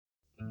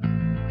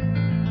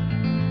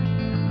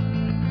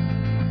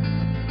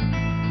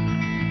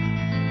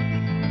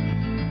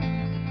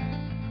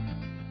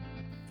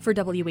For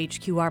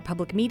WHQR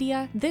Public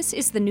Media, this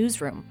is the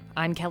Newsroom.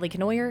 I'm Kelly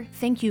Knoyer.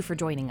 Thank you for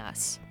joining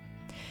us.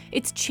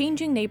 It's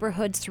changing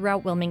neighborhoods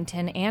throughout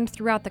Wilmington and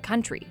throughout the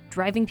country,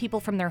 driving people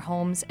from their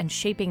homes and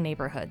shaping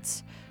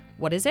neighborhoods.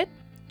 What is it?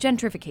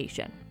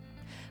 Gentrification.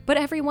 But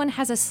everyone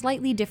has a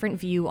slightly different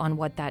view on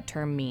what that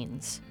term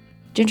means.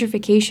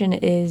 Gentrification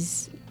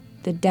is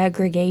the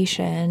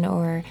degradation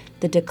or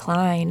the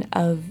decline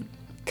of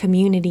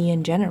community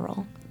in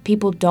general.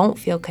 People don't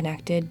feel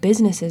connected.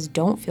 Businesses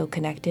don't feel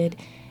connected.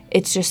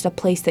 It's just a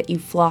place that you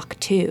flock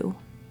to.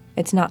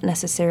 It's not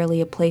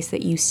necessarily a place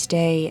that you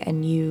stay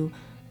and you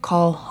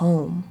call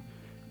home.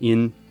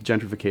 In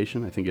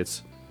gentrification, I think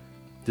it's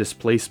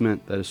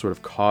displacement that is sort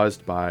of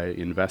caused by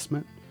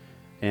investment.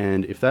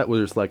 And if that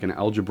was like an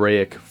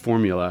algebraic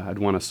formula, I'd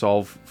want to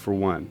solve for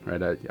one,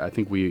 right? I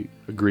think we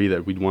agree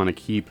that we'd want to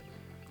keep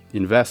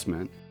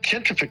investment.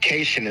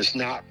 Gentrification is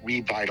not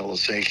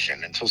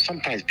revitalization. And so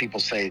sometimes people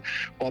say,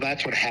 well,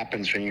 that's what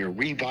happens when you're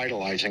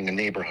revitalizing a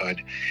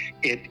neighborhood.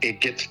 It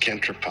gets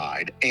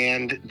gentrified.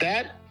 And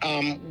that,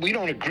 we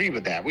don't agree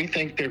with that. We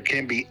think there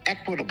can be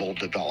equitable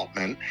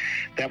development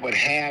that would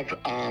have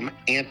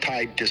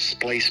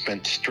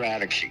anti-displacement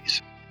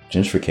strategies.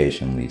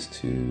 Gentrification leads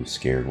to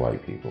scared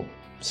white people.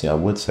 See, I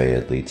would say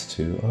it leads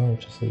to, it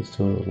just leads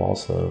to a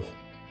loss of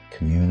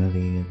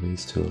community. It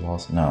leads to a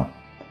loss. No.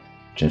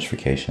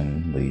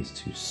 Gentrification leads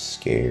to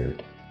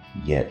scared,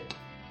 yet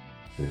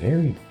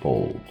very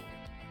bold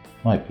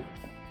white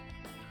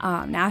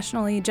people.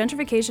 Nationally,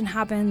 gentrification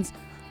happens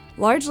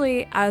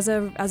largely as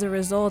a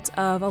result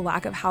of a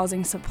lack of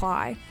housing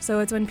supply.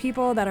 So it's when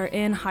people that are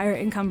in higher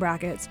income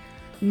brackets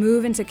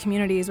move into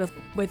communities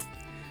with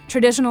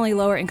traditionally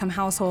lower income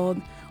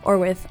household or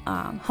with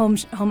home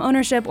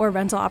ownership or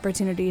rental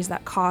opportunities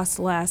that cost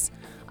less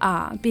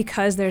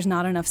because there's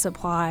not enough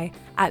supply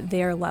at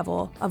their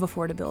level of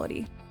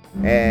affordability.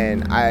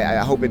 And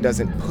I hope it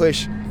doesn't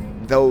push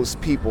those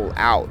people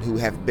out who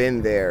have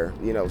been there,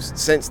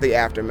 since the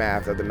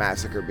aftermath of the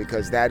massacre,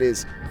 because that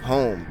is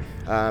home.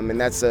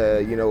 And that's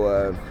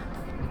the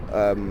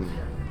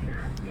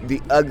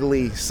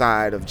ugly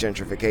side of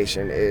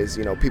gentrification is,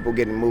 people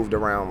getting moved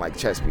around like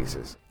chess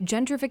pieces.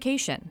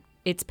 Gentrification.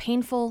 It's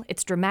painful,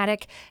 it's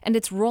dramatic, and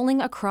it's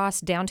rolling across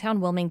downtown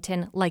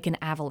Wilmington like an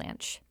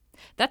avalanche.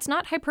 That's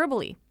not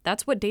hyperbole.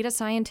 That's what data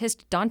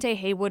scientist Dante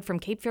Haywood from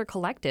Cape Fear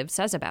Collective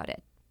says about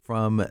it.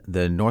 From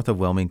the north of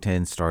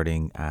Wilmington,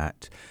 starting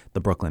at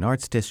the Brooklyn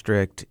Arts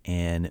District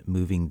and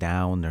moving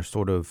down, there's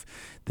sort of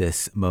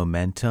this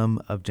momentum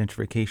of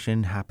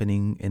gentrification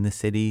happening in the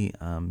city,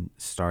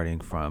 starting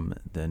from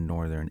the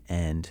northern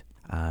end.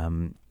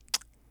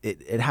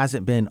 It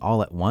hasn't been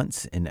all at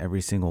once in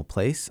every single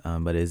place,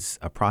 but is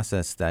a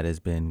process that has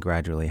been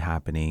gradually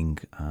happening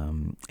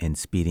and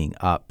speeding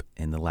up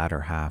in the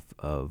latter half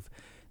of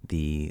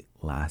the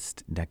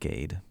last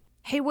decade.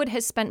 Haywood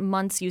has spent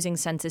months using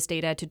census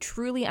data to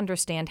truly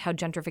understand how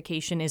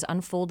gentrification is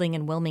unfolding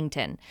in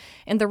Wilmington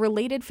and the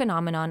related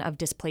phenomenon of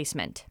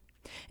displacement.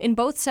 In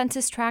both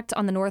census tracts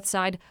on the north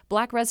side,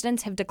 Black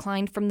residents have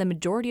declined from the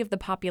majority of the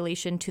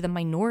population to the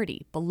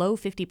minority, below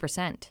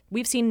 50%.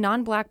 We've seen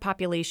non-Black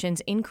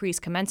populations increase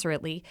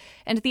commensurately,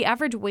 and the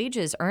average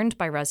wages earned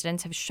by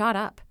residents have shot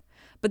up.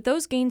 But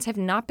those gains have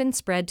not been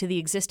spread to the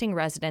existing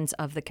residents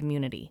of the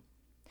community.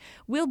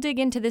 We'll dig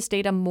into this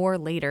data more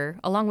later,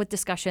 along with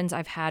discussions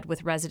I've had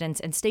with residents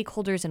and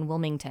stakeholders in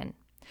Wilmington.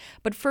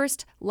 But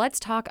first, let's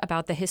talk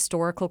about the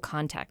historical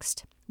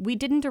context. We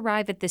didn't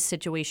arrive at this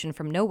situation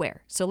from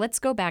nowhere, so let's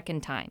go back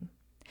in time.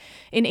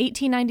 In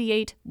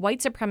 1898, white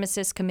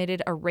supremacists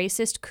committed a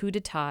racist coup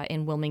d'etat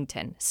in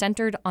Wilmington,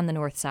 centered on the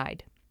north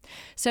side.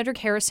 Cedric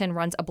Harrison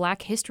runs a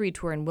Black history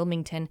tour in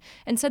Wilmington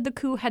and said the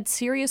coup had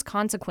serious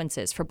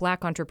consequences for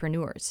Black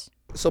entrepreneurs.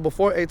 So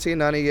before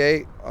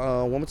 1898,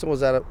 Wilmington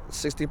was at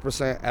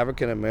 60%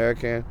 African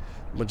American.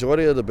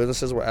 Majority of the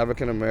businesses were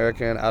African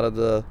American. Out of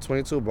the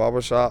 22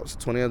 barbershops,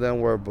 20 of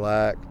them were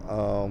Black.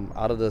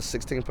 Out of the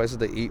 16 places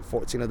to eat,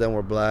 14 of them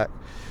were Black.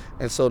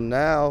 And so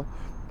now,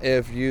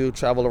 if you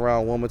travel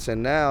around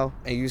Wilmington now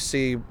and you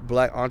see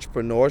Black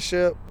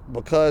entrepreneurship,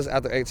 because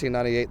after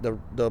 1898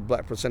 the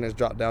Black percentage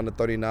dropped down to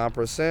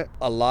 39%,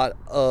 a lot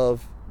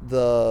of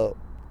the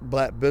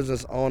Black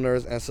business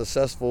owners and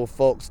successful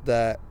folks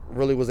that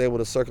really was able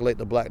to circulate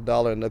the Black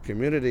dollar in the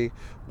community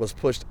was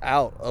pushed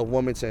out of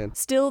Wilmington.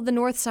 Still, the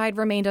north side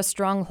remained a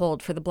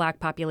stronghold for the Black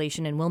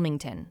population in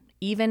Wilmington.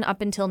 Even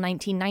up until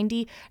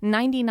 1990,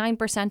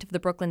 99% of the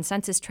Brooklyn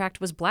census tract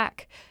was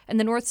Black, and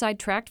the north side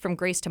tract from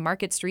Grace to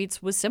Market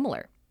Streets was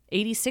similar,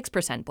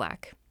 86%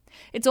 Black.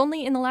 It's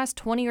only in the last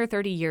 20 or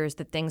 30 years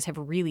that things have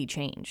really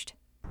changed.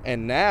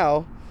 And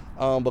now,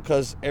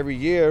 because every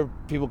year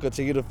people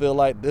continue to feel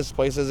like this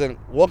place isn't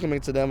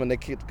welcoming to them and they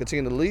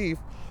continue to leave,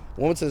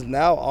 Wilmington is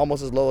now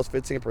almost as low as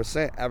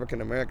 15%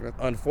 African American.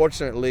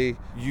 Unfortunately,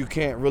 you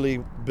can't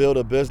really build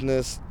a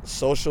business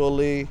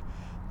socially,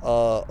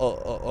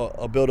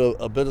 build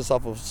a business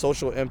off of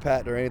social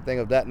impact or anything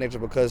of that nature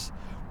because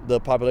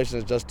the population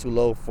is just too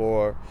low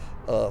for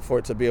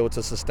it to be able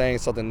to sustain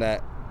something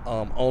that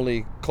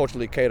only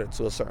culturally catered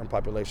to a certain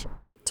population.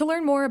 To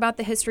learn more about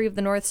the history of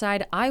the North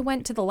Side, I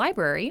went to the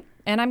library,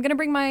 and I'm going to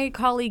bring my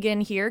colleague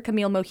in here,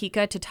 Camille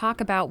Mojica, to talk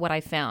about what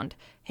I found.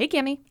 Hey,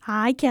 Cammy.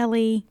 Hi,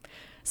 Kelly.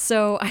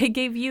 So I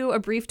gave you a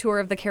brief tour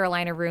of the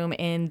Carolina Room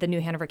in the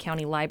New Hanover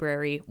County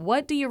Library.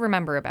 What do you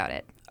remember about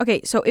it? Okay,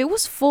 so it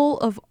was full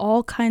of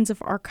all kinds of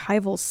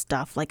archival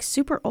stuff, like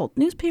super old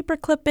newspaper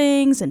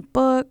clippings and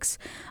books.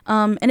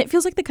 And it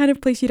feels like the kind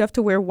of place you'd have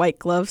to wear white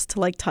gloves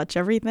to, like, touch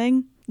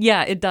everything.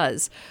 Yeah, it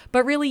does.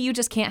 But really, you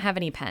just can't have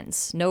any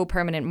pens. No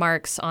permanent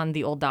marks on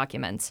the old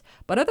documents.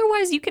 But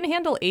otherwise, you can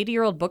handle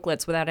 80-year-old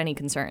booklets without any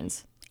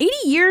concerns. 80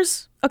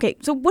 years? Okay,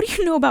 so what do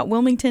you know about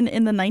Wilmington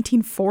in the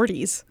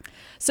 1940s?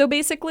 So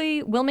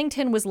basically,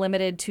 Wilmington was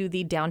limited to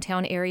the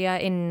downtown area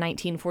in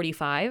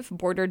 1945,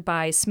 bordered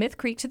by Smith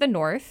Creek to the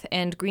north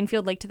and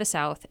Greenfield Lake to the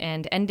south,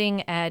 and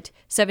ending at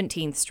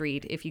 17th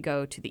Street if you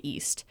go to the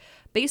east.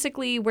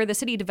 Basically, where the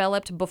city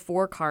developed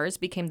before cars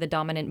became the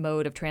dominant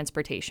mode of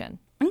transportation.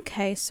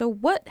 Okay, so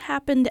what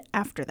happened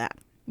after that?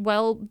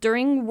 Well,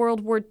 during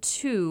World War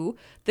II,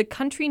 the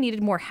country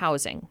needed more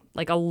housing,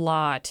 like a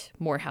lot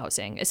more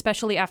housing,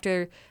 especially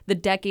after the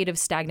decade of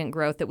stagnant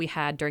growth that we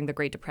had during the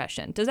Great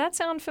Depression. Does that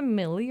sound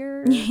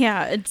familiar?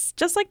 Yeah, it's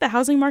just like the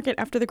housing market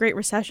after the Great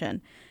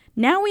Recession.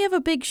 Now we have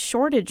a big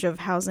shortage of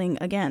housing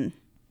again.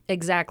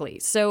 Exactly.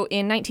 So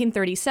in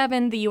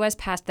 1937, the U.S.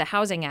 passed the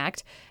Housing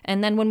Act,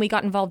 and then when we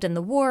got involved in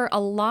the war, a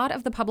lot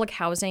of the public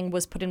housing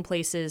was put in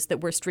places that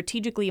were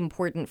strategically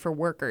important for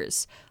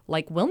workers,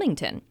 like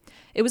Wilmington.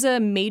 It was a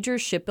major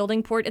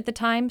shipbuilding port at the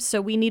time, so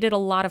we needed a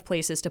lot of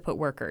places to put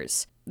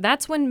workers.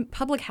 That's when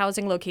public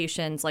housing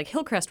locations like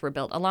Hillcrest were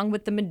built, along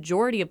with the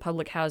majority of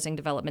public housing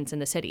developments in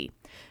the city.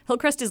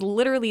 Hillcrest is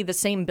literally the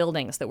same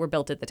buildings that were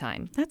built at the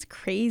time. That's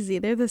crazy.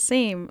 They're the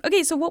same.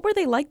 Okay, so what were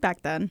they like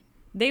back then?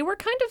 They were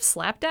kind of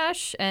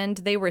slapdash, and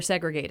they were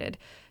segregated.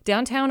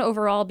 Downtown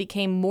overall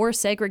became more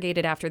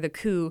segregated after the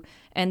coup,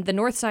 and the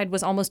north side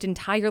was almost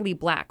entirely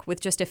black, with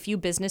just a few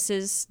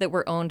businesses that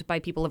were owned by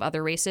people of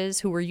other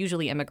races who were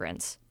usually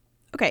immigrants.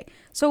 Okay,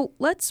 so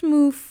let's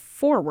move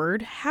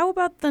forward. How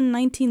about the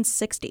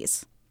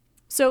 1960s?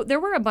 So there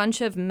were a bunch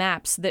of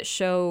maps that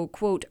show,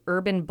 quote,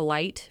 urban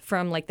blight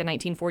from like the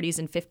 1940s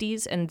and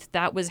 50s, and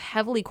that was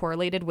heavily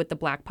correlated with the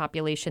black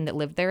population that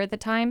lived there at the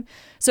time.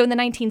 So in the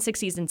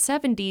 1960s and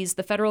 70s,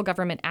 the federal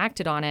government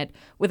acted on it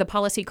with a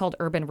policy called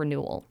urban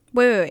renewal.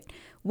 Wait.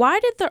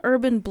 Why did the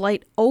urban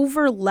blight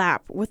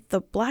overlap with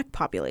the black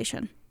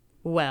population?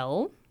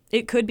 Well,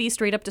 it could be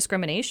straight up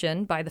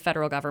discrimination by the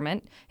federal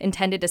government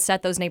intended to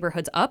set those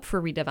neighborhoods up for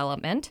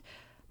redevelopment.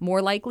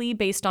 More likely,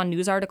 based on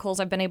news articles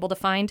I've been able to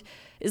find,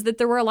 is that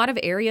there were a lot of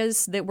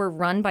areas that were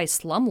run by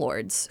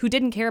slumlords who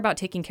didn't care about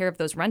taking care of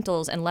those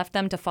rentals and left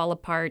them to fall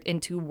apart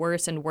into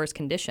worse and worse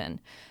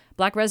condition.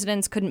 Black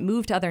residents couldn't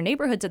move to other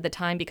neighborhoods at the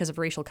time because of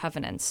racial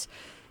covenants.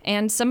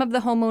 And some of the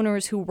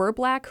homeowners who were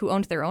black, who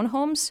owned their own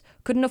homes,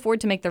 couldn't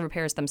afford to make the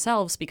repairs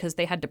themselves because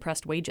they had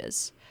depressed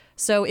wages.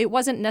 So it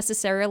wasn't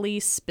necessarily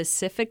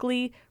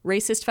specifically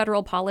racist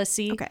federal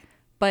policy. Okay.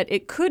 But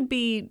it could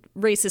be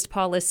racist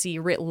policy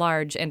writ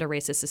large and a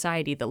racist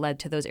society that led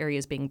to those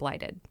areas being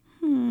blighted.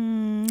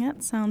 That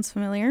sounds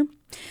familiar.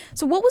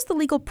 So what was the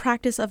legal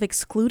practice of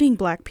excluding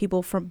black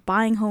people from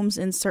buying homes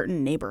in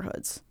certain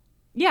neighborhoods?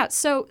 Yeah,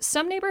 so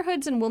some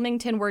neighborhoods in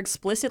Wilmington were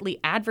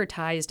explicitly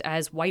advertised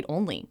as white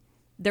only.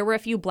 There were a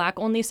few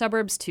black-only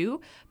suburbs,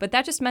 too, but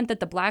that just meant that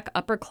the black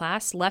upper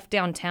class left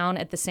downtown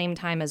at the same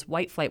time as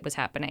white flight was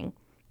happening.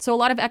 So a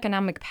lot of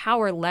economic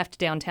power left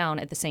downtown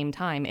at the same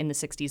time in the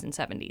 60s and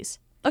 70s.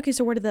 Okay,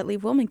 so where did that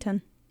leave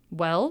Wilmington?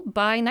 Well,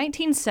 by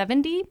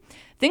 1970,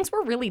 things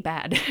were really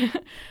bad.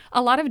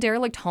 A lot of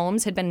derelict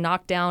homes had been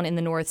knocked down in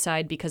the north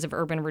side because of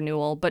urban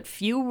renewal, but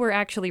few were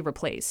actually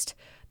replaced.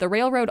 The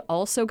railroad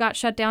also got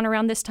shut down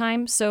around this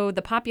time, so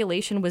the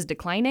population was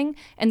declining,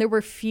 and there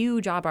were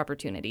few job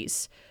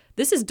opportunities.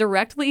 This is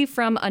directly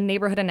from a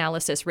neighborhood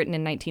analysis written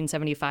in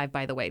 1975,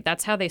 by the way.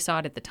 That's how they saw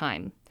it at the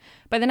time.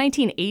 By the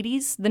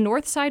 1980s, the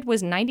north side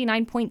was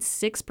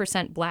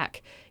 99.6%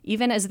 black,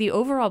 even as the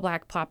overall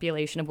black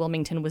population of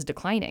Wilmington was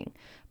declining.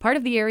 Part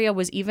of the area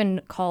was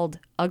even called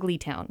Ugly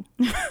Town.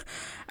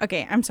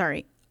 Okay, I'm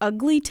sorry.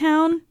 Ugly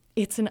Town?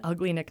 It's an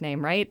ugly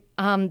nickname, right?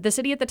 The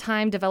city at the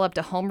time developed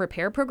a home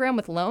repair program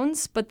with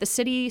loans, but the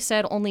city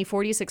said only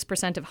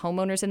 46% of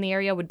homeowners in the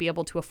area would be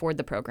able to afford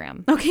the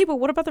program. Okay, but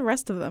what about the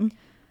rest of them?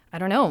 I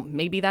don't know.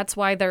 Maybe that's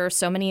why there are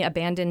so many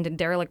abandoned and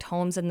derelict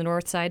homes in the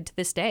north side to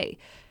this day.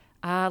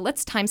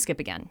 Let's time skip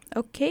again.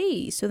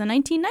 Okay, so the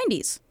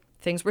 1990s.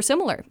 Things were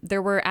similar.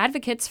 There were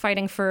advocates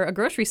fighting for a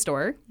grocery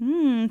store.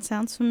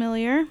 Sounds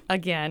familiar.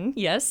 Again,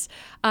 yes.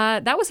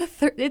 That was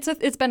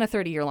it's been a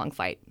 30-year-long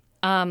fight.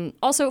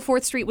 Also,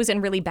 4th Street was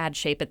in really bad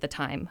shape at the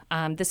time.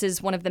 This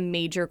is one of the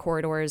major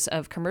corridors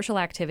of commercial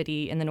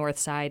activity in the north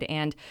side,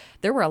 and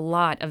there were a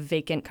lot of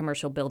vacant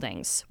commercial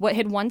buildings. What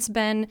had once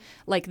been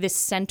like this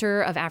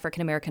center of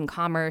African-American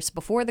commerce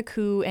before the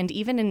coup, and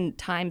even in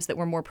times that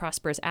were more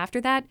prosperous after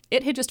that,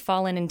 it had just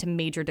fallen into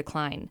major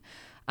decline.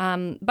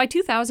 By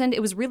 2000,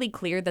 it was really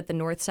clear that the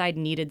north side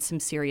needed some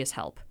serious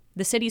help.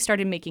 The city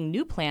started making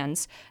new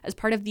plans as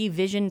part of the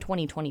Vision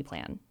 2020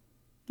 plan.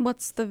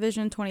 What's the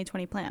Vision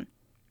 2020 plan?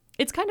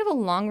 It's kind of a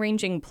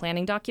long-ranging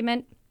planning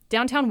document.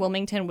 Downtown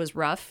Wilmington was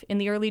rough in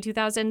the early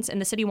 2000s,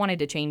 and the city wanted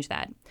to change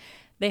that.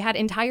 They had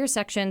entire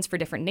sections for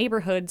different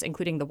neighborhoods,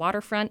 including the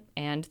waterfront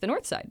and the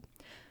north side.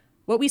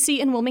 What we see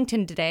in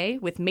Wilmington today,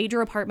 with major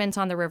apartments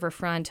on the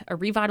riverfront, a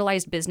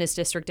revitalized business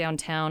district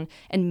downtown,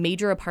 and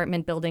major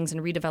apartment buildings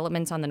and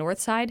redevelopments on the north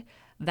side,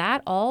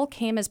 that all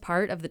came as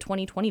part of the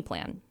 2020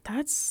 plan.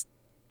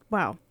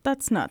 Wow,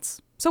 that's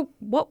nuts. So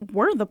what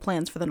were the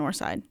plans for the north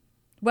side?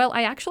 Well,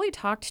 I actually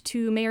talked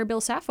to Mayor Bill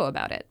Saffo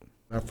about it.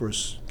 When I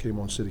first came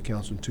on city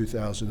council in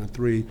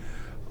 2003,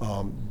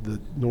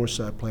 the North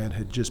Side Plan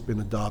had just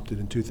been adopted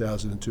in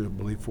 2002. I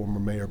believe former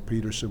Mayor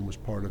Peterson was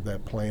part of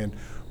that plan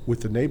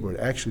with the neighborhood.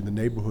 Actually, the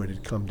neighborhood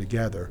had come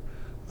together.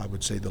 I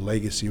would say the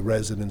legacy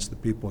residents, the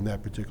people in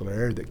that particular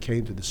area that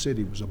came to the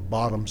city, was a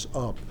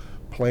bottoms-up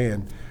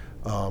plan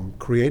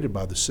created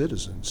by the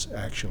citizens,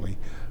 actually,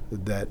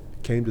 that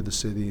came to the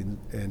city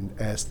and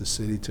asked the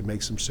city to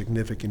make some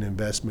significant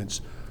investments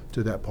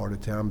to that part of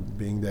town,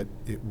 being that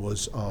it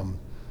was,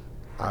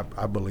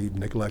 I believe,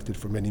 neglected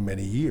for many,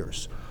 many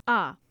years.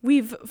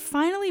 We've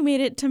finally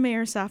made it to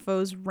Mayor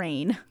Saffo's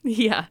reign.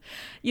 Yeah.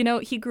 You know,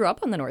 he grew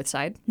up on the north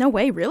side. No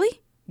way,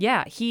 really?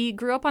 Yeah, he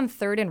grew up on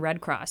 3rd and Red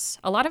Cross.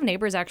 A lot of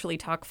neighbors actually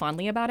talk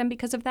fondly about him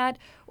because of that,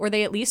 or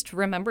they at least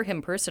remember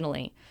him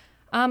personally.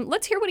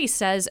 Let's hear what he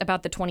says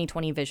about the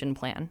 2020 Vision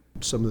Plan.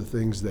 Some of the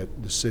things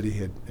that the city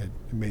had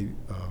made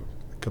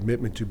a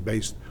commitment to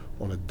based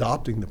on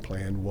adopting the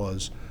plan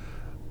was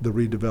the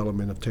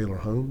redevelopment of Taylor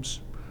Homes,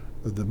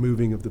 the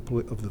moving of the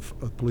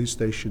police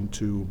station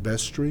to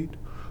Best Street,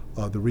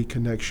 the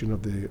reconnection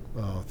of the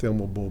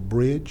Thelma Bull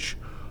Bridge,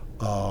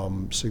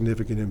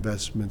 significant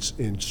investments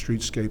in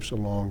streetscapes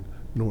along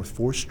North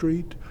 4th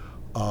Street,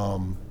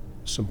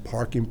 some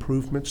park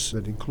improvements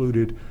that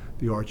included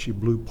the Archie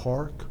Blue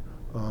Park,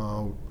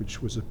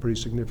 which was a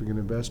pretty significant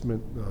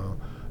investment,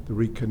 the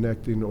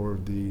reconnecting or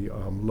the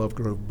Love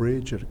Grove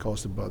Bridge at a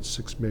cost of about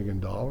 $6 million.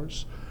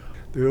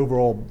 The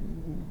overall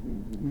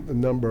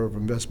number of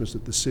investments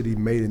that the city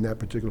made in that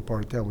particular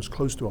part of town was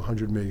close to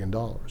 $100 million.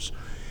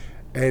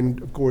 And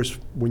of course,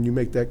 when you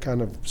make that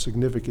kind of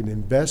significant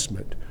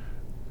investment,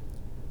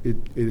 it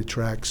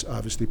attracts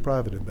obviously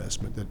private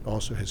investment that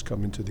also has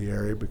come into the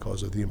area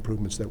because of the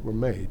improvements that were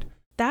made.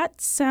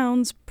 That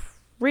sounds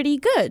pretty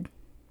good.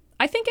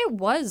 I think it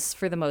was,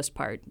 for the most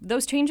part.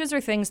 Those changes are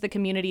things the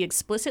community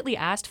explicitly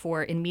asked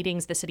for in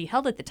meetings the city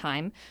held at the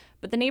time,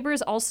 but the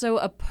neighbors also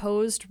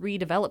opposed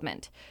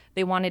redevelopment.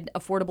 They wanted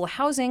affordable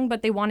housing,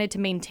 but they wanted to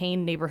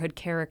maintain neighborhood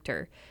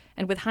character.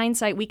 And with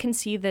hindsight, we can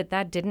see that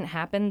that didn't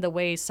happen the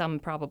way some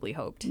probably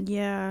hoped.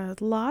 Yeah,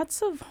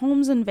 lots of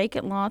homes and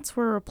vacant lots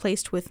were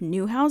replaced with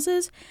new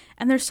houses,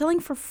 and they're selling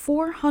for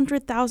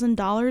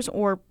 $400,000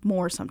 or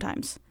more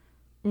sometimes.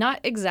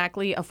 Not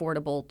exactly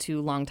affordable to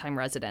longtime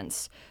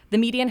residents. The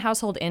median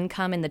household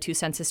income in the 2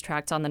 census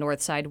tracts on the north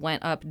side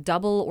went up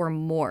double or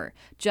more,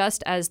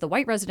 just as the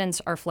white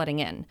residents are flooding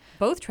in.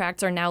 Both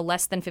tracts are now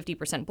less than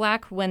 50%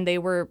 black when they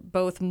were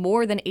both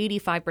more than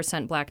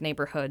 85% black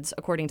neighborhoods,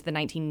 according to the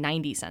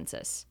 1990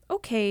 census.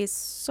 Okay,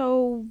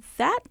 so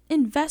that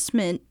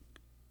investment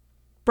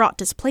brought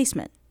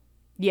displacement.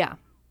 Yeah.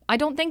 I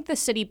don't think the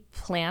city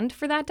planned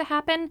for that to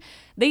happen.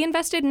 They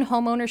invested in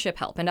home ownership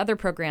help and other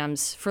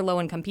programs for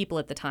low-income people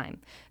at the time.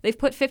 They've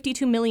put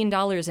 $52 million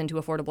into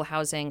affordable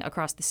housing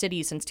across the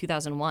city since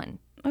 2001.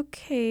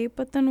 Okay,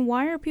 but then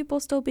why are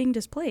people still being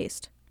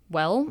displaced?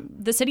 Well,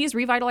 the city's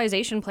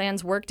revitalization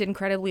plans worked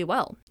incredibly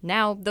well.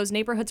 Now, those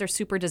neighborhoods are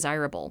super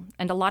desirable,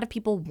 and a lot of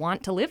people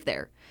want to live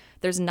there.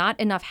 There's not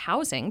enough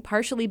housing,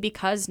 partially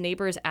because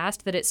neighbors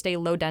asked that it stay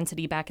low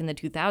density back in the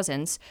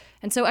 2000s,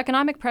 and so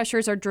economic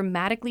pressures are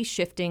dramatically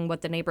shifting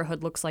what the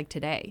neighborhood looks like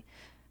today.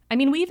 I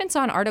mean, we even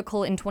saw an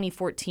article in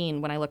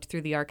 2014 when I looked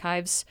through the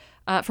archives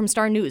from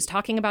Star News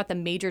talking about the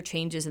major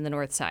changes in the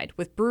North Side,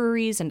 with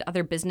breweries and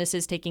other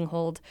businesses taking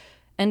hold.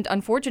 And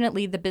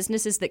unfortunately, the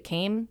businesses that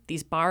came,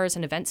 these bars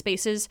and event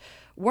spaces,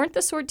 weren't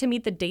the sort to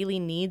meet the daily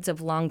needs of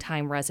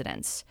longtime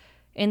residents.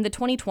 In the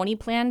 2020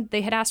 plan,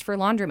 they had asked for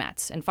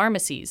laundromats and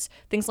pharmacies,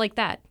 things like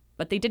that,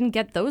 but they didn't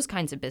get those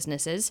kinds of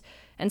businesses.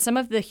 And some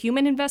of the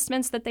human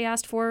investments that they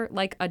asked for,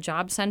 like a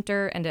job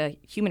center and a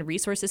human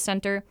resources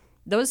center,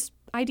 those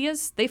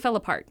ideas, they fell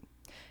apart.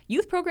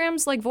 Youth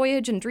programs like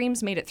Voyage and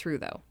Dreams made it through,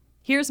 though.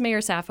 Here's Mayor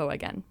Saffo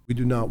again. We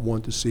do not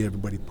want to see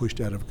everybody pushed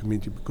out of a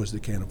community because they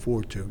can't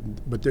afford to.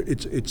 But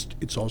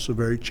it's also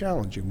very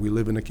challenging. We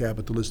live in a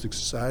capitalistic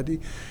society.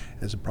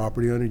 As a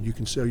property owner, you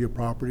can sell your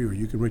property or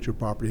you can rent your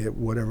property at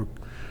whatever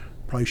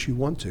price you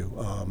want to.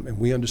 And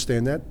we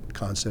understand that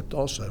concept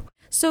also.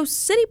 So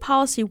city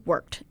policy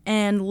worked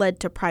and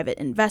led to private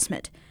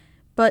investment.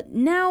 But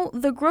now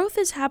the growth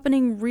is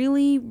happening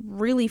really,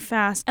 really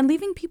fast and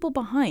leaving people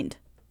behind.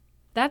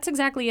 That's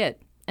exactly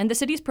it. And the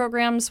city's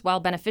programs, while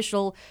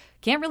beneficial,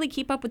 can't really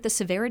keep up with the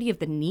severity of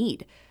the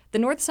need. The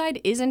North Side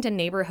isn't a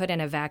neighborhood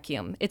in a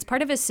vacuum. It's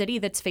part of a city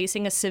that's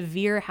facing a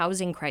severe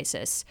housing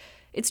crisis.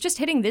 It's just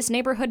hitting this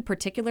neighborhood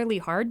particularly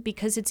hard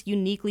because it's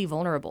uniquely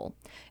vulnerable.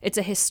 It's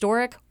a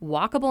historic,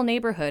 walkable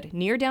neighborhood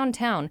near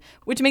downtown,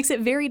 which makes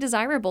it very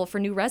desirable for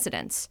new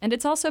residents. And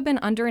it's also been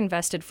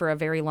underinvested for a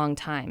very long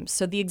time,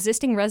 so the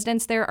existing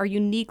residents there are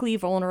uniquely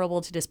vulnerable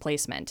to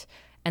displacement.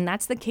 And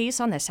that's the case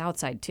on the south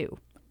side, too.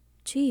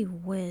 Gee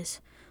whiz.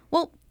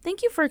 Well,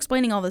 thank you for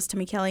explaining all this to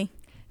me, Kelly.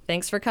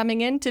 Thanks for coming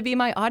in to be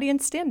my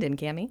audience stand-in,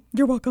 Cammie.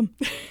 You're welcome.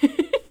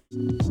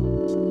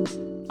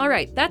 All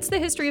right, that's the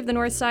history of the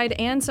North Side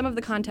and some of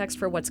the context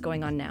for what's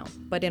going on now.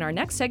 But in our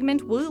next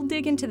segment, we'll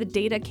dig into the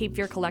data Cape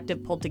Fear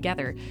Collective pulled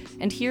together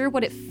and hear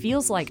what it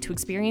feels like to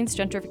experience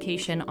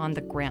gentrification on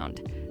the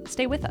ground.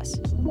 Stay with us.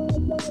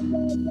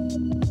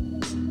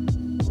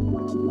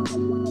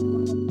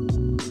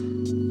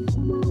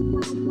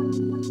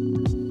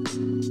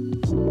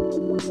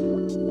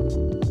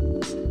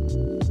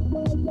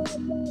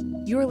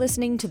 You're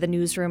listening to the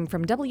Newsroom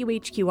from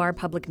WHQR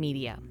Public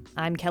Media.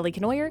 I'm Kelly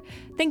Knoyer.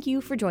 Thank you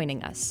for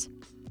joining us.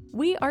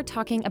 We are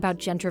talking about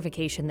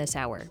gentrification this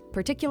hour,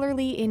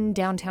 particularly in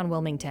downtown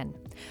Wilmington.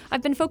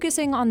 I've been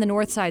focusing on the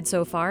north side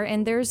so far,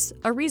 and there's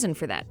a reason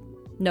for that.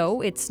 No,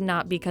 it's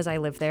not because I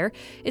live there.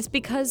 It's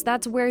because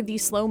that's where the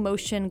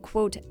slow-motion,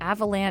 quote,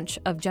 avalanche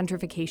of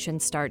gentrification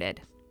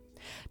started.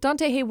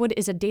 Dante Haywood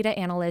is a data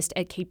analyst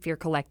at Cape Fear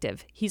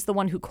Collective. He's the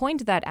one who coined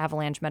that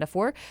avalanche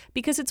metaphor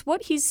because it's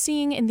what he's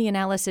seeing in the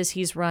analysis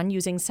he's run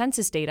using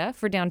census data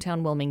for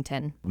downtown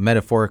Wilmington.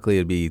 Metaphorically,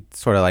 it'd be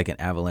sort of like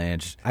an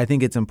avalanche. I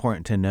think it's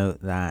important to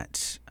note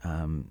that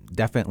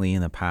definitely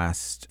in the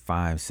past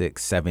 5,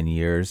 6, 7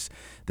 years,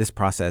 this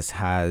process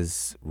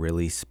has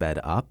really sped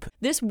up.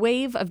 This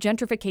wave of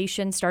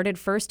gentrification started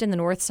first in the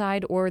North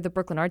Side or the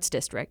Brooklyn Arts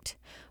District.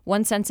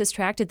 One census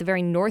tract at the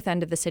very north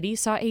end of the city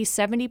saw a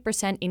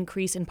 70%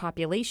 increase in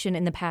population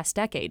in the past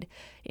decade,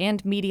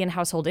 and median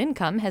household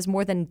income has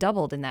more than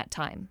doubled in that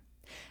time.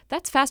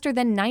 That's faster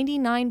than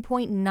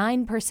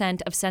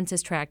 99.9% of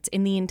census tracts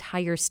in the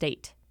entire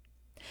state.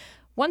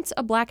 Once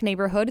a black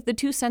neighborhood, the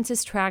two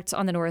census tracts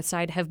on the north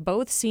side have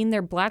both seen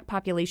their black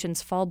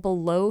populations fall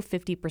below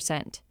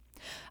 50%.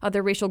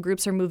 Other racial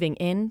groups are moving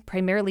in,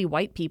 primarily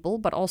white people,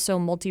 but also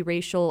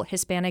multiracial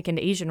Hispanic and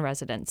Asian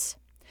residents.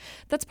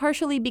 That's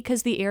partially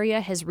because the area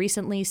has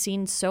recently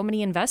seen so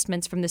many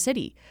investments from the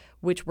city,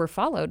 which were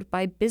followed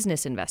by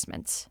business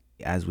investments.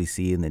 As we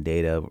see in the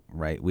data,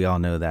 right, we all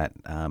know that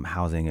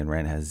housing and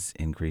rent has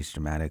increased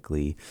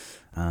dramatically.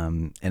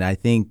 And I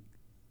think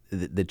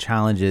the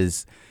challenge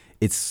is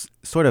it's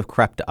sort of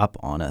crept up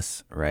on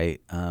us,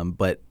 right?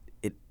 But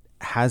it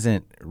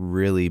hasn't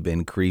really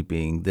been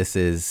creeping. This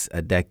is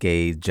a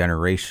decade,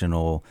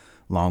 generational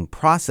long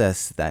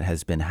process that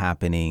has been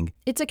happening.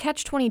 It's a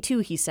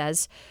catch-22, he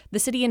says. The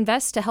city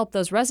invests to help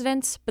those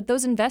residents, but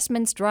those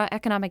investments draw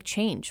economic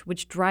change,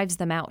 which drives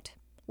them out.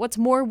 What's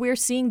more, we're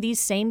seeing these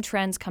same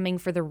trends coming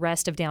for the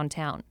rest of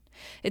downtown.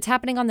 It's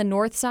happening on the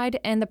north side,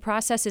 and the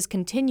process is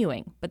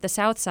continuing, but the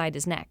south side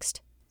is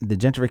next. The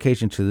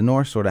gentrification to the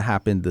north sort of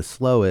happened the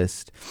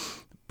slowest,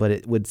 but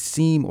it would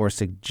seem or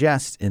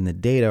suggest in the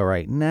data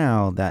right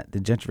now that the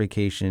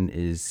gentrification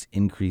is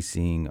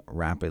increasing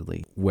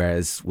rapidly.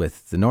 Whereas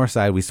with the north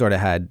side, we sort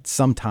of had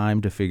some time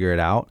to figure it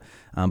out.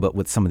 But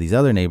with some of these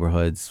other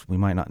neighborhoods, we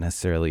might not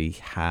necessarily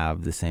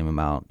have the same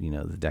amount,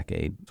 the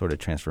decade sort of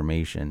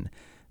transformation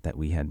that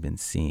we had been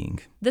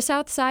seeing. The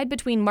south side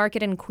between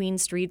Market and Queen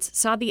Streets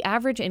saw the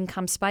average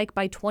income spike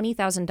by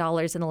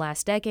 $20,000 in the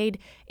last decade,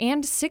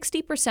 and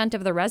 60%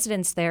 of the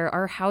residents there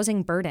are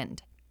housing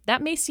burdened.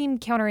 That may seem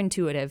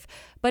counterintuitive,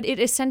 but it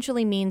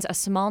essentially means a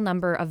small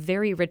number of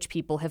very rich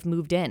people have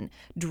moved in,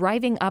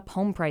 driving up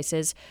home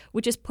prices,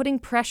 which is putting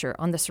pressure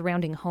on the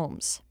surrounding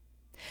homes.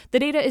 The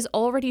data is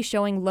already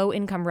showing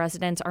low-income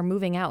residents are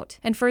moving out,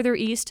 and further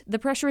east, the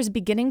pressure is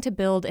beginning to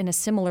build in a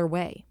similar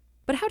way.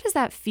 But how does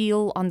that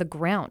feel on the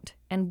ground?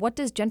 And what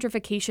does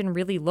gentrification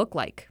really look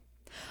like?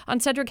 On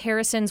Cedric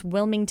Harrison's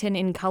Wilmington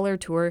in Color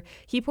tour,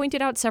 he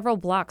pointed out several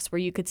blocks where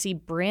you could see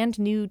brand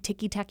new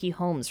ticky-tacky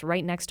homes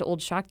right next to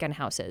old shotgun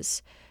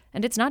houses.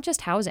 And it's not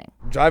just housing.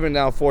 Driving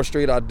down 4th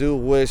Street, I do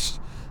wish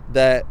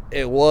that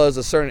it was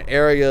a certain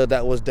area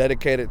that was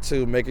dedicated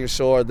to making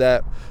sure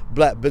that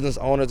black business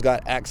owners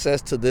got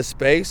access to this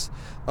space,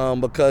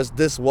 because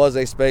this was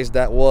a space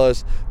that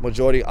was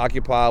majority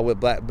occupied with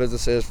black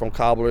businesses, from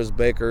cobblers,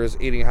 bakers,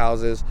 eating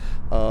houses,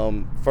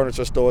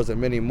 furniture stores,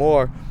 and many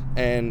more.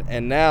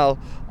 And now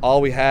all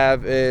we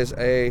have is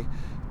a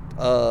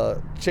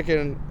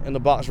chicken in the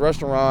box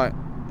restaurant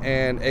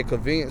and a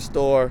convenience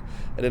store,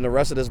 and then the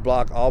rest of this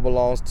block all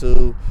belongs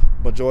to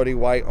majority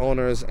white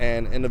owners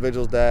and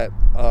individuals that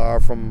are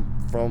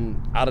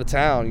from out of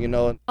town,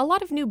 A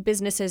lot of new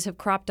businesses have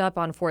cropped up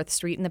on 4th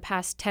Street in the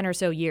past 10 or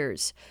so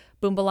years.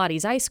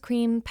 Boombalotti's Ice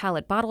Cream,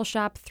 Palette Bottle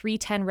Shop,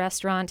 310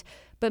 Restaurant,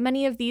 but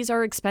many of these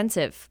are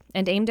expensive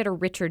and aimed at a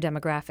richer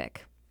demographic.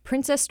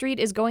 Princess Street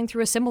is going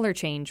through a similar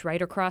change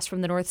right across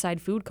from the Northside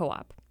Food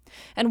Co-op.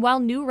 And while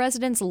new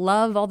residents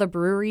love all the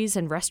breweries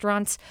and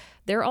restaurants,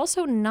 they're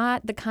also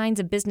not the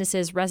kinds of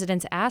businesses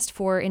residents asked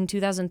for in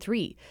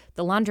 2003,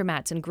 the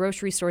laundromats and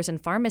grocery stores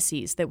and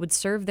pharmacies that would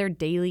serve their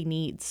daily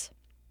needs.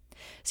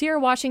 Sierra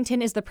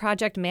Washington is the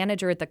project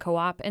manager at the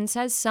co-op and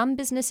says some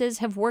businesses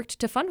have worked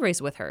to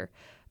fundraise with her.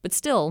 But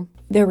still,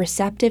 they're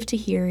receptive to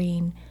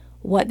hearing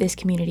what this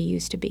community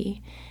used to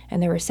be,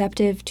 and they're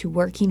receptive to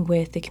working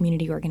with the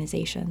community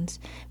organizations.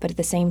 But at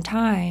the same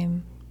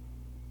time,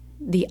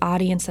 the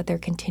audience that they're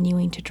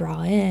continuing to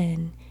draw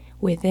in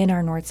within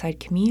our Northside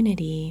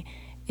community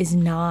is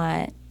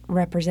not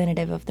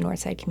representative of the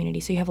Northside community.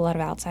 So you have a lot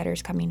of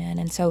outsiders coming in.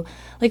 And so,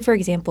 like, for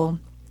example,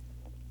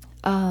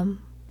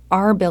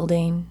 our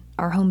building,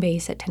 our home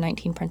base at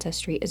 1019 Princess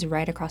Street is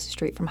right across the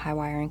street from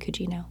Highwire in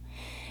Cugino.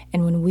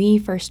 And when we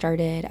first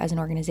started as an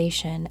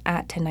organization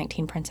at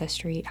 1019 Princess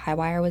Street,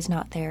 Highwire was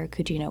not there,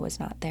 Cugino was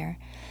not there.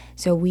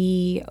 So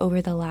we,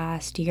 over the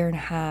last year and a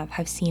half,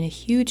 have seen a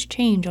huge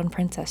change on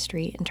Princess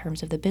Street in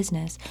terms of the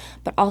business,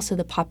 but also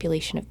the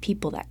population of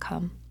people that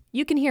come.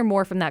 You can hear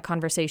more from that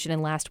conversation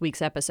in last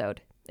week's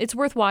episode. It's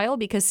worthwhile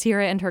because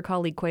Sierra and her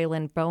colleague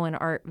Quaylen Bowen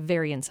are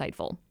very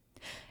insightful.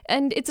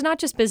 And it's not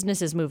just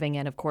businesses moving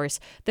in, of course.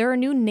 There are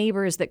new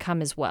neighbors that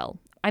come as well.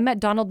 I met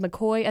Donald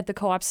McCoy at the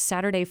co-op's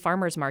Saturday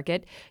Farmers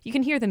Market. You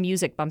can hear the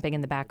music bumping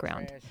in the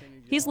background.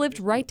 He's lived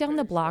right down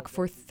the block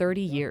for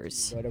 30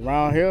 years. But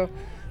around here,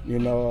 a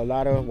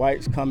lot of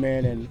whites come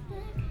in and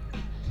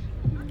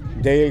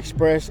they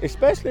express,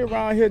 especially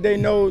around here, they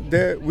know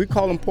that we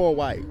call them poor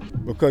white.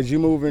 Because you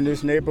move in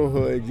this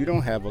neighborhood, you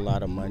don't have a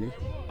lot of money.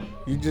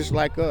 You just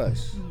like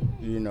us,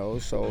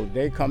 so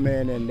they come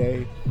in and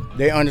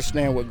they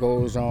understand what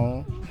goes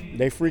on.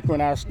 They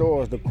frequent our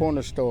stores, the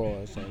corner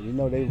stores, and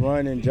they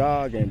run and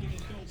jog, and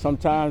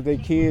sometimes their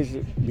kids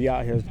be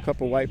out here. A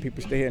couple of white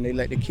people stay here and they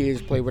let the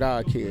kids play with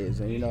our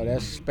kids, and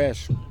that's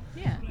special.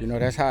 Yeah.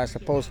 That's how it's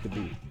supposed to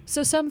be.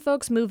 So some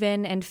folks move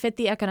in and fit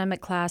the economic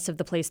class of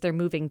the place they're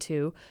moving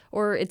to,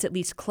 or it's at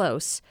least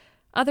close.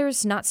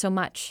 Others, not so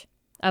much.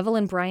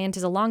 Evelyn Bryant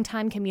is a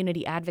longtime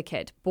community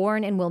advocate,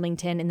 born in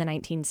Wilmington in the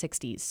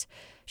 1960s.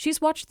 She's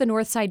watched the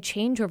North Side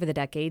change over the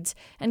decades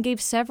and gave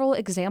several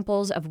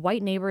examples of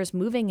white neighbors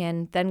moving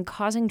in, then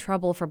causing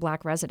trouble for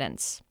black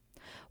residents.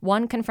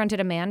 One confronted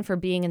a man for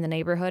being in the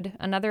neighborhood.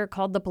 Another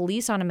called the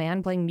police on a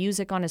man playing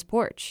music on his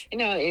porch.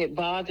 It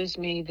bothers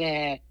me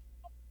that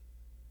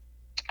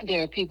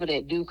there are people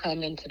that do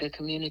come into the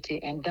community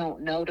and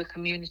don't know the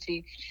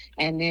community,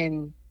 and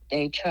then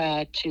they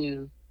try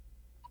to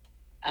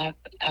I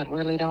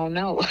really don't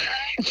know,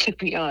 to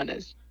be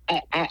honest.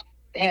 I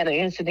had an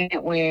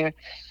incident where a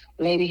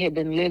lady had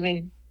been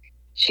living,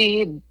 she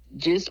had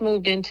just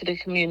moved into the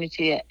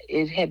community.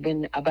 It had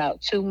been about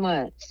 2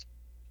 months.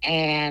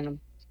 And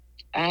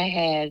I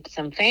had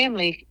some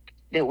family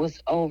that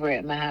was over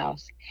at my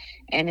house.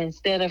 And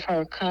instead of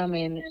her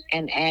coming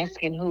and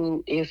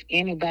asking if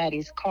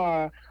anybody's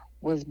car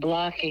was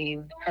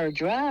blocking her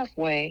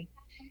driveway,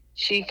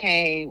 she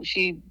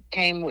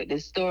came with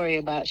this story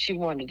about she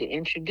wanted to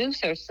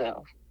introduce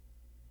herself.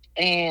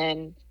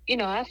 And,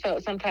 I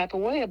felt some type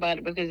of way about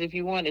it, because if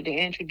you wanted to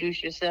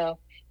introduce yourself,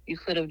 you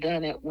could have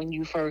done it when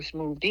you first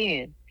moved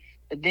in.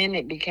 But then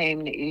it became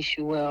the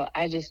issue, well,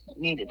 I just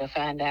needed to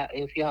find out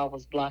if y'all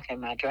was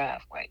blocking my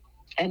driveway.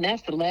 And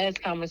that's the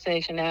last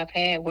conversation I've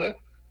had with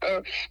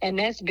her. And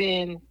that's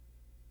been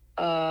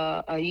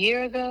a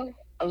year ago,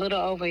 a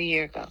little over a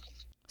year ago.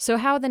 So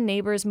how the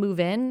neighbors move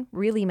in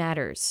really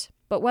matters.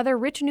 But whether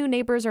rich new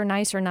neighbors are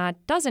nice or not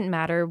doesn't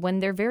matter when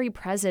their very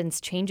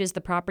presence changes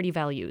the property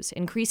values,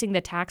 increasing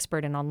the tax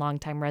burden on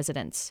longtime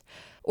residents.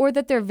 Or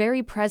that their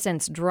very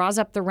presence draws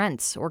up the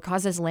rents or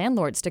causes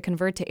landlords to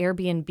convert to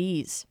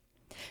Airbnbs.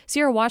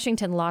 Sierra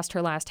Washington lost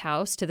her last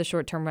house to the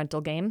short-term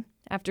rental game.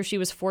 After she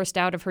was forced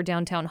out of her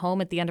downtown home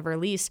at the end of her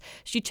lease,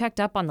 she checked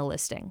up on the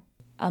listing.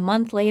 A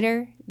month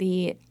later,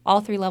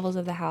 all 3 levels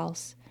of the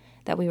house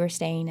that we were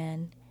staying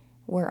in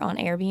were on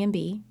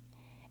Airbnb,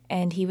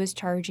 and he was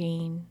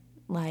charging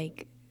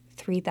like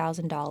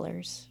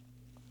 $3,000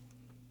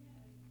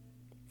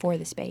 for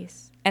the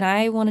space. And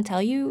I want to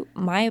tell you,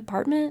 my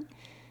apartment,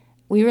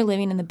 we were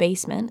living in the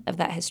basement of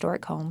that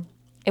historic home.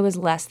 It was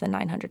less than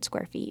 900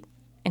 square feet,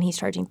 and he's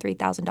charging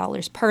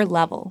 $3,000 per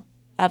level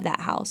of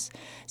that house.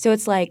 So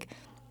it's like,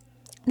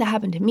 that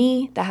happened to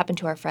me, that happened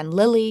to our friend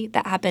Lily,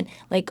 that happened,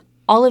 like,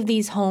 all of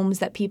these homes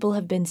that people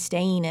have been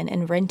staying in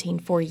and renting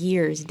for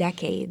years,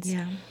 decades.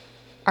 Yeah.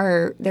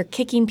 They're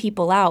kicking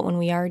people out when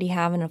we already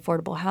have an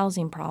affordable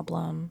housing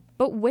problem.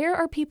 But where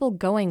are people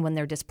going when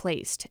they're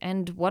displaced?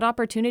 And what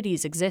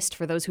opportunities exist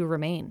for those who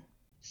remain?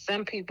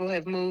 Some people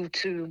have moved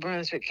to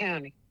Brunswick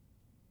County.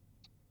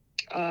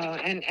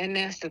 And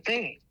that's the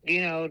thing,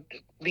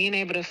 being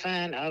able to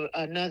find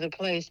another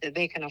place that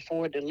they can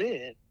afford to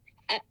live.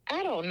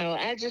 I don't know.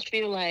 I just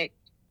feel like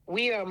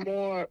we are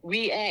more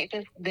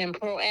reactive than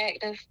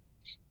proactive.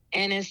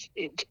 And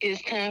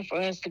it's time for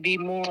us to be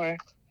more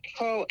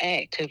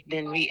proactive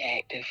than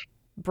reactive.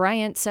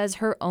 Bryant says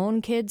her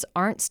own kids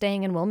aren't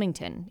staying in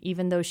Wilmington,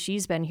 even though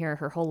she's been here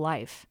her whole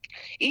life.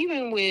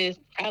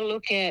 I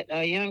look at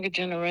a younger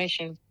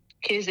generation,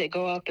 kids that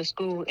go off to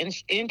school, and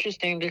it's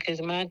interesting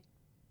because my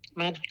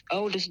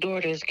oldest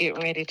daughter is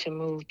getting ready to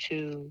move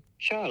to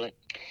Charlotte.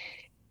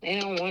 They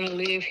don't want to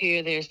live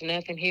here. There's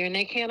nothing here, and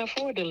they can't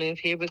afford to live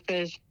here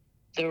because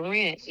the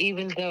rent,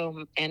 even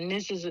though, and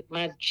this is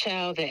my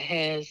child that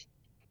has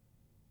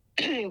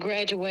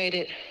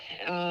graduated.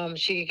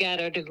 She got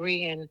her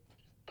degree in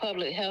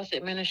public health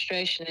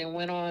administration and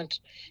went on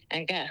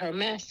and got her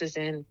master's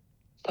in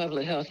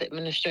public health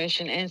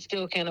administration and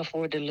still can't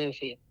afford to live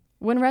here.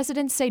 When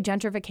residents say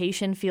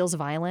gentrification feels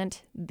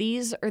violent,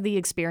 these are the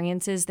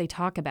experiences they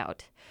talk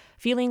about,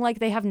 feeling like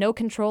they have no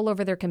control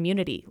over their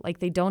community, like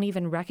they don't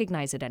even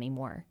recognize it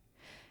anymore.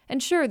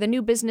 And sure, the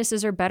new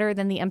businesses are better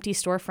than the empty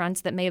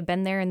storefronts that may have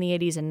been there in the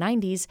 80s and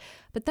 90s,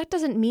 but that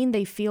doesn't mean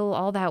they feel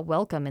all that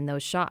welcome in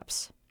those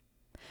shops.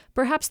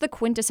 Perhaps the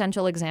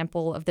quintessential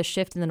example of the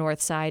shift in the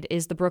North Side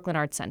is the Brooklyn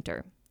Arts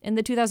Center. In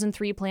the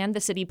 2003 plan, the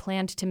city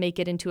planned to make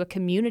it into a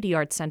community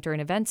arts center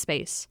and event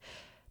space.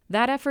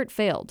 That effort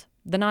failed.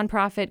 The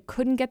nonprofit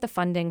couldn't get the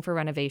funding for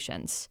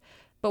renovations.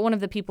 But one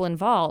of the people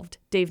involved,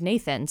 Dave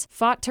Nathans,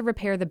 fought to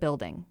repair the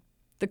building.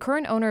 The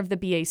current owner of the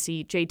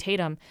BAC, Jay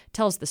Tatum,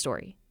 tells the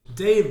story.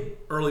 Dave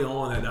early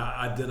on had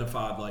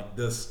identified like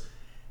this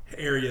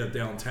area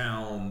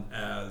downtown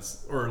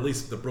as, or at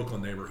least the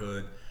Brooklyn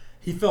neighborhood.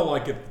 He felt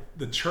like if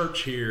the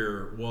church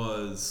here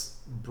was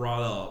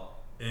brought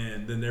up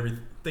and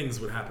then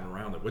things would happen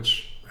around it,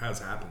 which has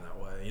happened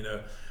that way. You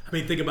know, I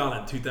mean, think about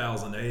it in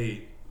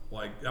 2008,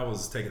 like that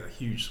was taking a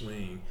huge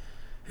swing.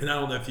 And I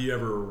don't know if you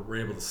ever were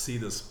able to see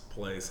this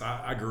place.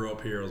 I grew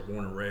up here, I was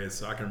born and raised,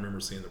 so I can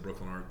remember seeing the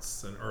Brooklyn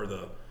Arts or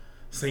the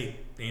St.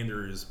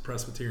 Andrew's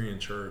Presbyterian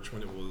Church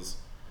when it was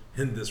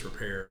in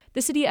disrepair.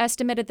 The city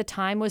estimate at the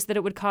time was that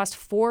it would cost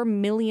 $4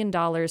 million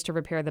to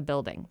repair the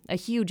building, a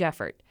huge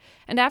effort.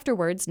 And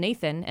afterwards,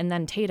 Nathan and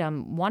then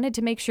Tatum wanted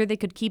to make sure they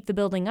could keep the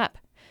building up.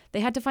 They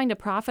had to find a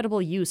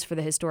profitable use for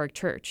the historic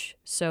church,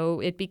 so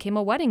it became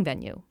a wedding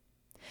venue.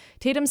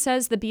 Tatum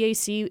says the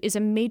BAC is a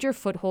major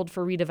foothold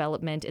for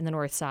redevelopment in the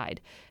North Side,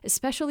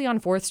 especially on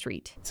 4th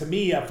Street. To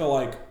me, I feel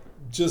like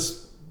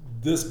just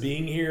this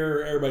being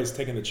here, everybody's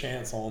taking a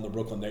chance on the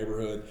Brooklyn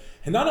neighborhood.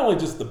 And not only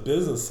just the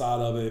business side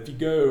of it, if you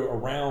go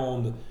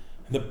around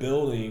the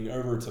building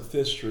over to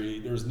 5th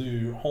Street, there's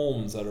new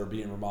homes that are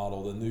being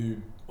remodeled and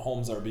new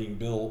homes that are being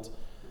built.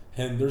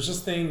 And there's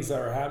just things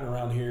that are happening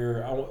around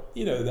here,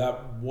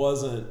 that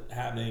wasn't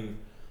happening,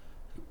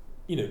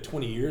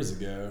 20 years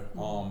ago.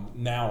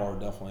 Now are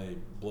definitely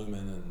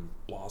blooming and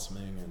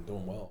blossoming and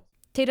doing well.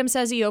 Tatum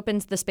says he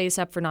opens the space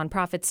up for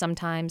nonprofits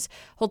sometimes,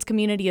 holds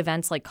community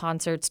events like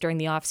concerts during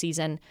the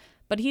off-season,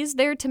 but he's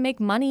there to make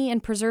money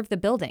and preserve the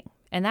building,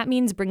 and that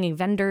means bringing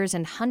vendors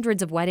and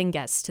hundreds of wedding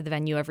guests to the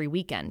venue every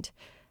weekend.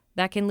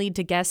 That can lead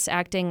to guests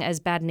acting as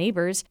bad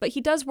neighbors, but he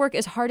does work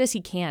as hard as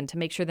he can to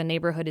make sure the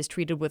neighborhood is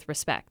treated with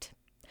respect.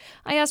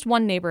 I asked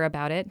one neighbor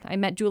about it. I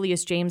met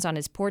Julius James on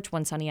his porch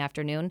one sunny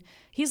afternoon.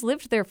 He's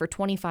lived there for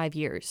 25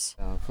 years.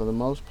 For the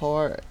most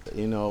part,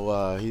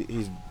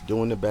 he's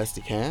doing the best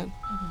he can.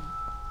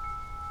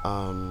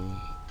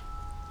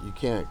 You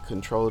can't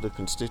control the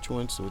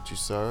constituents which you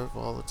serve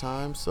all the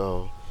time,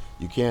 so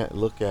you can't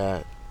look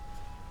at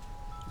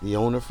the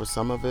owner for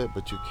some of it,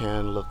 but you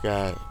can look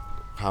at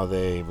how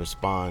they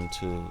respond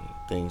to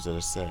things that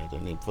are said.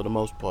 And for the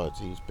most part,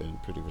 he's been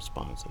pretty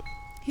responsive.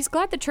 He's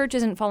glad the church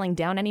isn't falling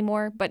down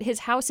anymore, but his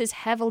house is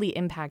heavily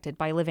impacted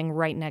by living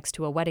right next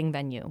to a wedding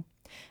venue.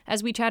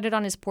 As we chatted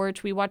on his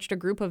porch, we watched a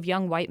group of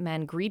young white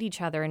men greet each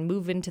other and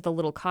move into the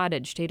little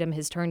cottage Tatum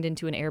has turned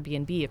into an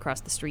Airbnb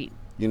across the street.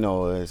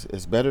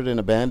 It's better than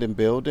abandoned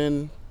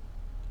building,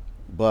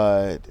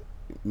 but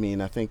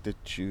I think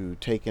that you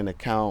take into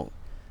account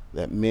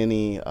that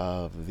many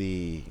of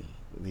the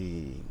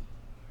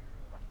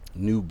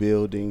new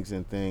buildings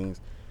and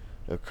things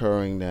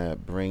occurring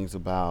that brings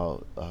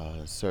about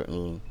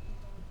certain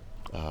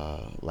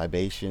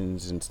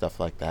libations and stuff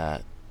like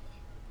that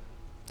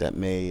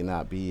may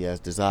not be as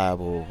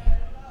desirable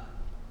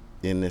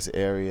in this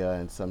area,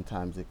 and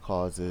sometimes it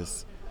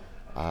causes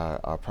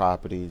our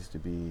properties to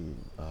be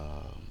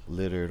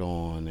littered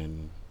on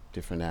in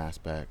different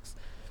aspects,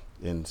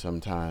 and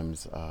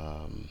sometimes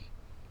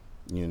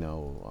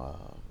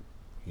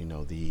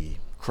the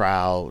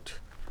crowd,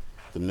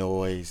 the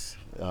noise,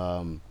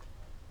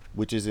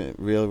 which isn't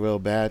real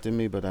bad to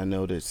me, but I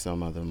know that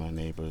some of my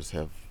neighbors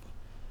have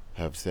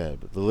said.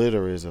 But the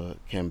litter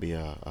can be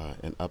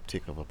an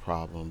uptick of a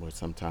problem, where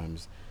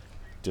sometimes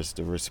just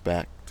the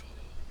respect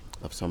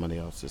of somebody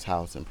else's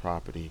house and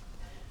property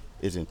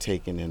isn't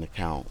taken into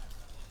account.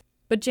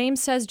 But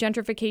James says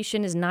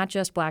gentrification is not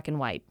just black and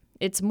white.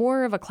 It's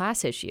more of a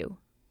class issue.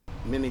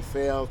 Many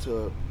fail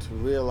to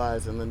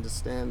realize and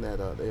understand that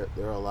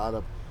there are a lot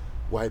of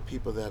white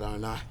people that are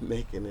not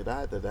making it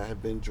either, that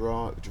have been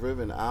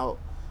driven out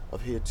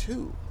of here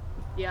too.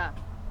 Yeah.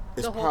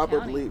 It's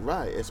probably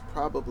right. It's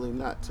probably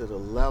not to the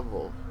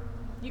level.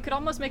 You could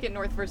almost make it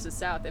north versus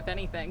south, if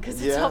anything,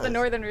 because it's all the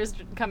northerners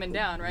coming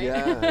down, right?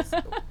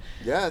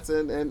 Yes,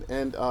 and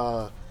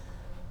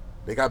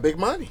they got big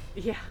money.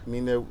 Yeah.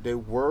 They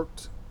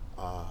worked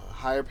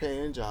higher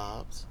paying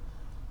jobs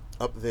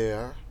up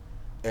there,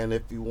 and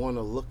if you want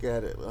to look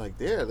at it like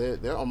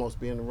they're almost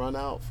being run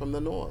out from the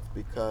north,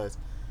 because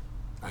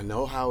I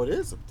know how it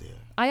is up there.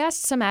 I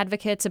asked some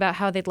advocates about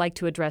how they'd like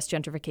to address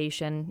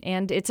gentrification,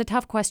 and it's a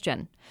tough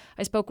question.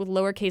 I spoke with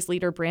lowercase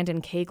leader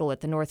Brandon Cagle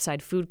at the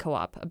Northside Food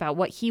Co-op about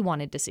what he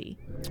wanted to see.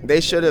 They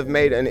should have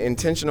made an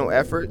intentional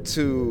effort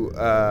to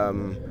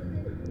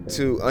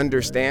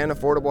understand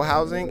affordable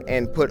housing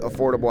and put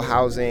affordable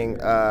housing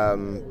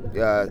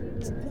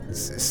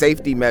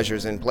safety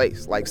measures in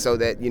place, like so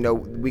that, you know,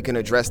 we can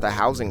address the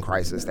housing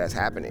crisis that's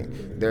happening.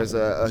 There's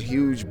a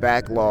huge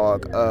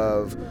backlog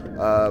of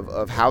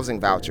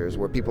housing vouchers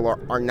where people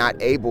are not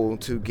able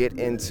to get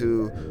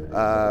into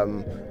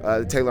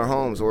the Taylor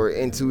Homes or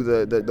into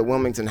the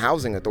Wilmington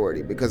Housing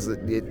Authority because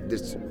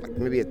there's like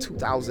maybe a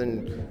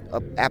 2,000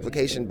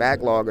 application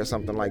backlog or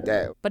something like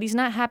that. But he's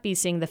not happy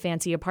seeing the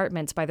fancy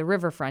apartments by the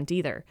riverfront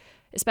either,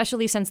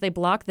 especially since they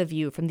block the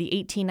view from the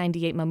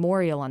 1898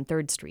 memorial on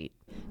 3rd Street.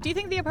 Do you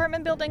think the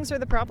apartment buildings are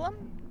the problem?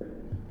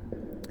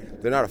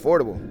 They're not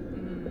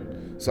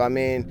affordable. So I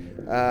mean,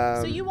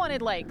 so you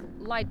wanted like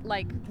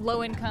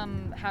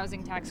low-income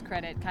housing tax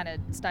credit kind of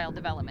style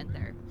development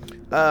there?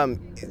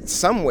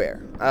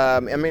 Somewhere. I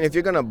mean, if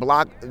you're going to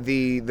block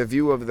the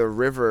view of the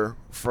river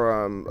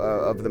from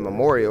of the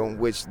memorial,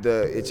 which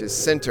it's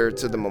just center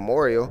to the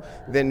memorial,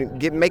 then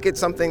make it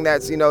something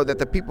that's, you know, that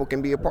the people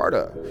can be a part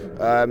of.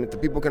 The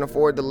people can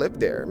afford to live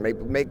there.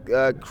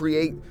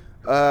 Create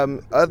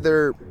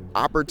other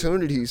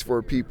opportunities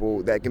for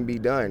people that can be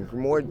done.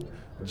 More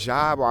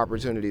job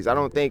opportunities. I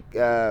don't think.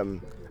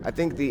 I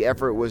think the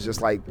effort was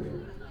just like,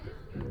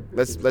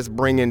 let's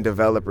bring in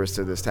developers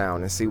to this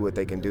town and see what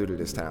they can do to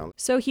this town.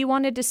 So he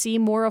wanted to see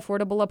more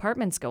affordable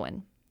apartments go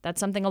in. That's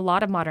something a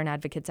lot of modern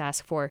advocates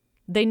ask for.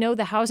 They know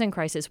the housing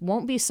crisis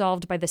won't be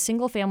solved by the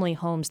single-family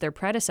homes their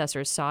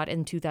predecessors sought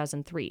in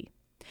 2003.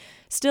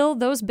 Still,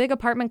 those big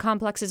apartment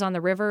complexes on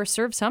the river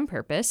serve some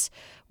purpose.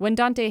 When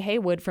Dante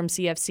Haywood from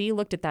CFC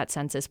looked at that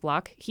census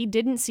block, he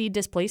didn't see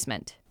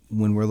displacement.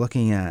 When we're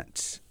looking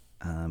at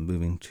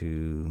moving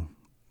to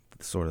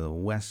sort of the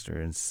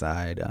western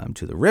side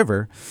to the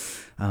river,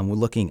 we're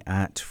looking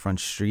at Front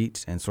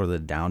Street and sort of the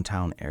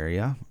downtown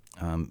area.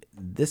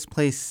 This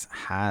place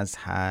has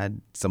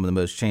had some of the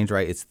most change,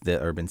 right? It's the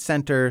urban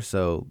center,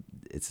 so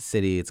it's a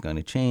city, it's going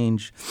to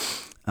change.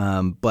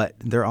 But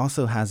there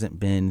also hasn't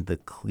been the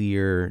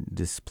clear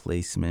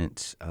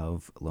displacement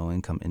of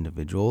low-income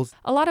individuals.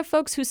 A lot of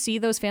folks who see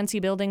those fancy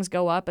buildings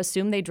go up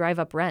assume they drive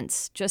up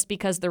rents just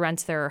because the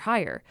rents there are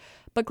higher.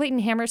 But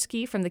Clayton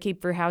Hammerskey from the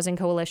Cape Fear Housing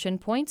Coalition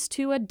points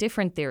to a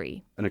different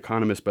theory. An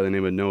economist by the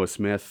name of Noah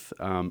Smith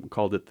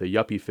called it the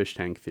yuppie fish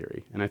tank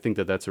theory. And I think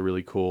that that's a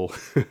really cool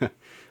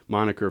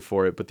moniker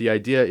for it. But the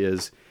idea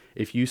is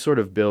if you sort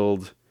of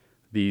build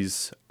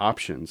these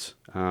options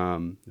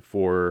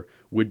for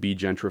would-be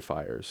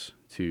gentrifiers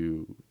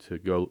to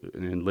go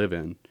and live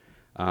in,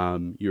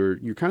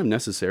 you're kind of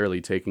necessarily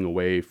taking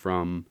away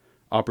from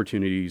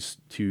opportunities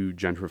to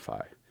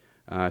gentrify.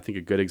 I think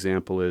a good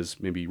example is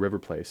maybe River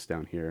Place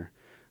down here.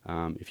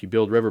 If you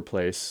build River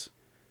Place,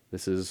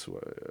 this is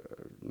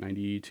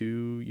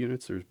 92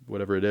 units or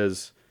whatever it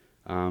is,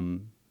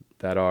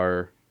 that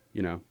are,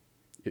 you know,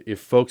 if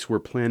folks were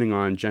planning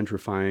on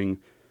gentrifying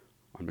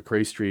on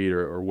McRae Street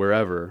or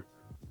wherever,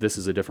 this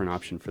is a different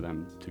option for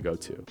them to go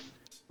to.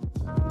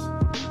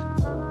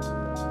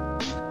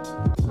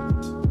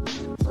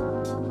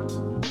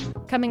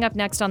 Coming up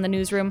next on the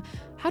Newsroom,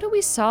 how do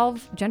we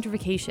solve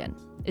gentrification?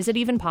 Is it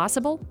even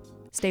possible?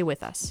 Stay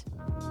with us.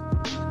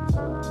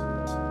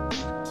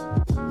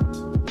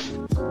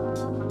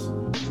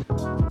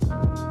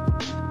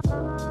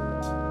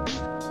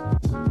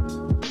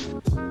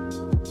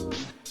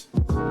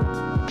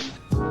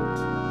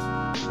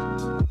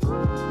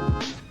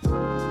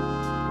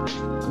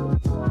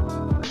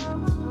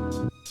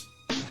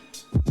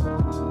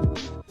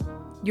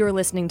 You're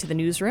listening to the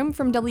Newsroom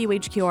from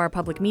WHQR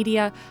Public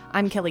Media.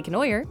 I'm Kelly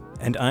Kenoyer.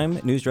 And I'm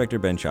News Director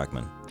Ben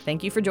Schachtman.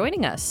 Thank you for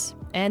joining us.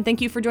 And thank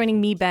you for joining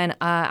me, Ben.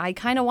 I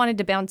kind of wanted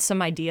to bounce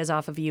some ideas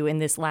off of you in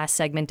this last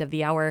segment of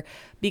the hour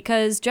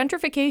because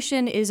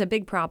gentrification is a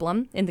big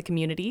problem in the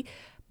community,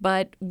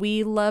 but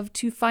we love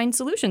to find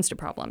solutions to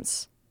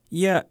problems.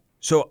 Yeah.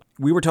 So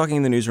we were talking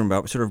in the newsroom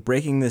about sort of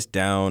breaking this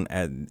down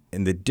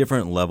in the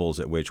different levels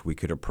at which we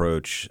could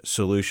approach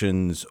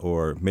solutions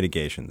or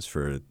mitigations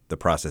for the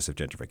process of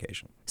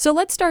gentrification. So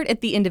let's start at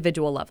the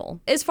individual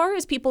level. As far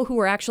as people who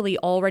are actually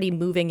already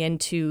moving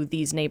into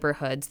these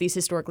neighborhoods, these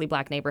historically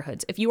black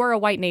neighborhoods, if you are a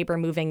white neighbor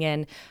moving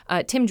in,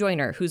 Tim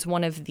Joyner, who's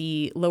one of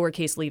the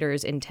lowercase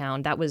leaders in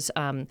town, that was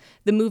the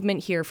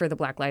movement here for the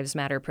Black Lives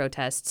Matter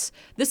protests.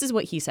 This is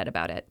what he said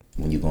about it.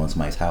 When you go into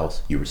somebody's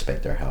house, you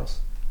respect their house.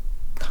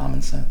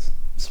 Common sense.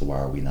 So why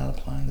are we not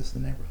applying this to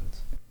the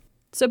neighborhoods?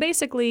 So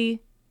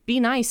basically, be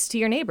nice to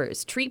your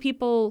neighbors. Treat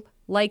people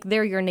like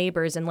they're your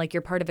neighbors and like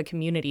you're part of a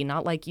community,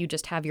 not like you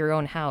just have your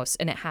own house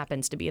and it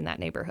happens to be in that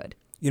neighborhood.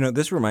 You know,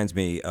 this reminds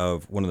me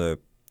of one of the,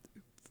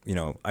 you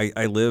know,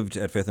 I lived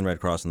at Fifth and Red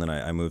Cross and then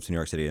I moved to New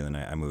York City and then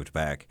I moved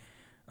back.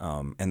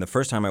 And the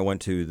first time I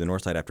went to the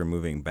North Side after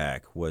moving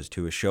back was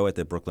to a show at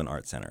the Brooklyn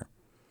Art Center.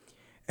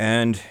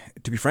 And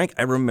to be frank,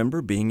 I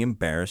remember being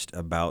embarrassed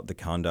about the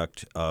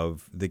conduct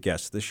of the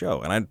guests of the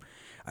show. And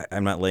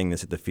I'm not laying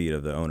this at the feet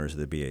of the owners of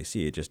the BAC.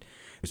 It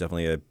was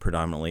definitely a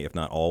predominantly, if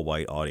not all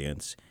white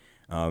audience.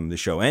 The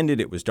show ended,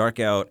 it was dark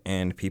out,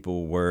 and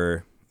people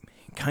were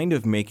kind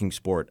of making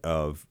sport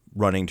of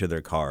running to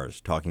their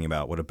cars, talking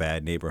about what a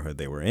bad neighborhood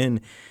they were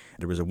in.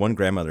 There was one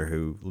grandmother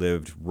who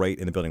lived right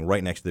in the building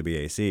right next to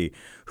the BAC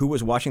who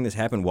was watching this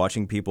happen,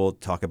 watching people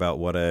talk about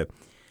what a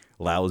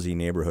lousy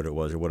neighborhood it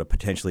was or what a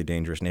potentially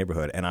dangerous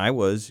neighborhood. And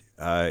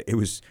it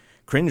was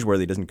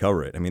cringeworthy doesn't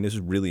cover it. I mean, this is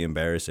really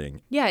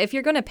embarrassing. Yeah, if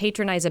you're going to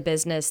patronize a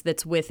business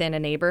that's within a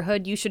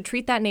neighborhood, you should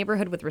treat that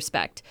neighborhood with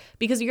respect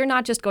because you're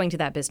not just going to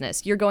that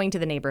business, you're going to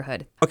the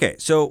neighborhood. Okay,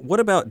 so what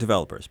about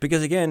developers?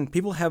 Because again,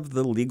 people have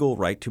the legal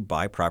right to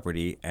buy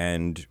property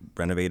and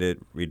renovate it,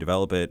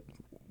 redevelop it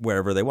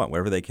wherever they want,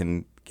 wherever they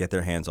can get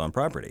their hands on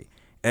property.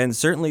 And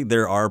certainly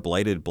there are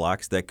blighted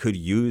blocks that could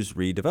use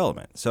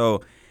redevelopment.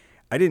 So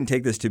I didn't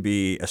take this to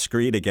be a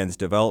screed against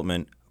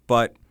development,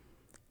 but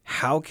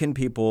how can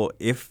people,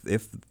 if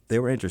they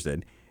were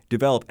interested,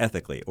 develop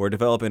ethically or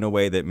develop in a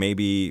way that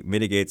maybe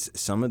mitigates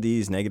some of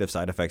these negative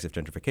side effects of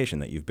gentrification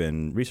that you've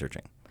been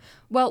researching?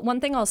 Well, one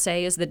thing I'll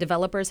say is that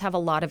developers have a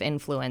lot of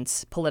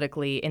influence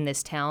politically in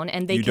this town,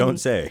 and they You don't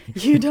say.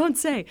 You don't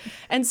say.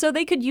 And so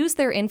they could use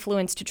their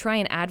influence to try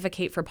and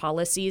advocate for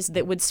policies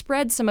that would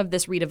spread some of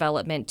this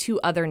redevelopment to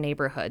other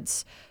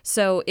neighborhoods.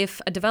 So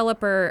if a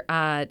developer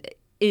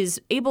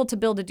is able to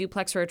build a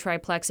duplex or a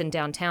triplex in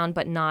downtown,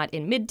 but not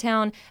in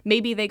Midtown,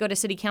 maybe they go to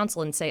city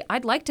council and say,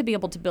 I'd like to be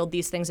able to build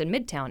these things in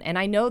Midtown. And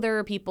I know there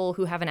are people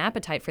who have an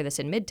appetite for this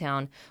in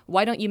Midtown.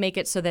 Why don't you make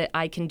it so that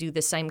I can do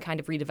the same kind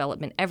of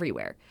redevelopment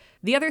everywhere?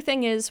 The other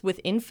thing is with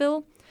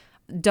infill,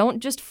 don't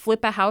just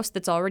flip a house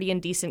that's already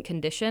in decent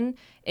condition.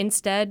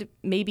 Instead,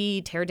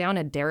 maybe tear down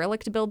a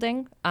derelict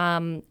building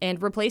and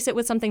replace it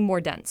with something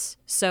more dense.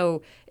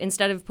 So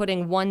instead of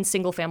putting one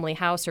single-family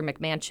house or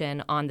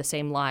McMansion on the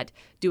same lot,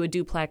 do a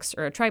duplex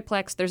or a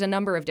triplex. There's a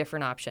number of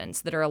different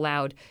options that are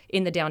allowed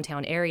in the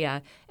downtown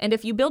area. And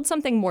if you build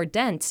something more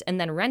dense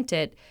and then rent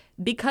it,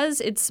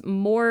 because it's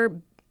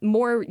more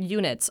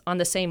units on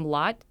the same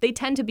lot, they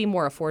tend to be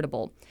more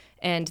affordable.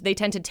 And they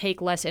tend to take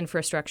less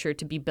infrastructure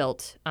to be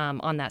built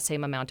on that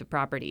same amount of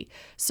property.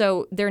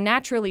 So they're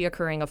naturally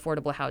occurring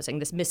affordable housing,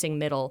 this missing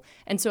middle.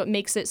 And so it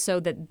makes it so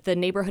that the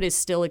neighborhood is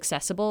still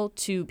accessible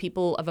to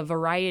people of a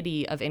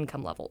variety of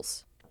income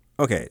levels.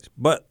 Okay,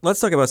 but let's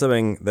talk about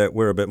something that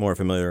we're a bit more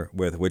familiar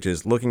with, which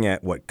is looking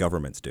at what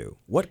governments do.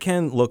 What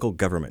can local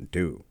government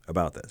do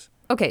about this?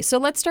 Okay, so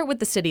let's start with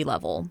the city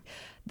level.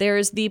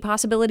 There's the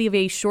possibility of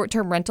a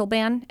short-term rental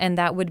ban, and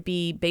that would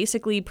be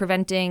basically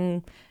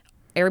preventing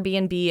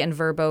Airbnb and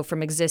Vrbo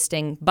from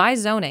existing by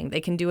zoning. They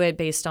can do it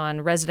based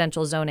on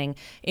residential zoning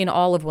in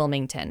all of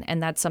Wilmington.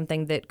 And that's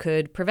something that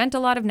could prevent a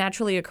lot of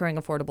naturally occurring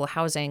affordable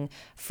housing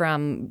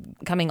from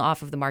coming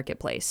off of the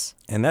marketplace.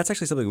 And that's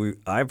actually something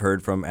I've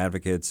heard from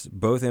advocates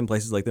both in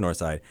places like the North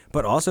Side,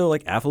 but also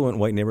like affluent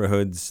white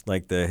neighborhoods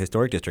like the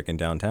Historic District in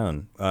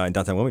downtown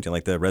Wilmington,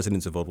 like the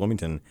residents of Old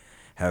Wilmington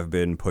have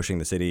been pushing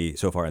the city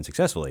so far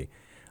unsuccessfully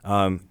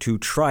to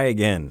try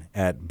again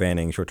at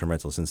banning short-term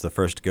rentals, since the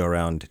first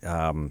go-around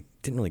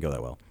didn't really go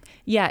that well.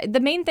 Yeah,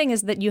 the main thing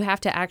is that you have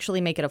to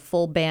actually make it a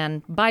full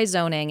ban by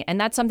zoning, and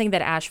that's something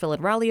that Asheville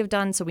and Raleigh have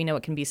done, so we know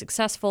it can be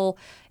successful.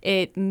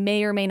 It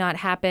may or may not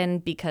happen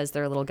because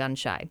they're a little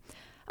gun-shy.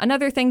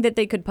 Another thing that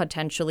they could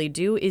potentially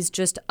do is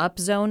just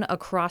upzone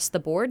across the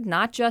board,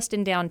 not just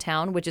in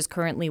downtown, which is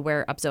currently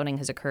where upzoning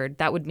has occurred.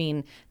 That would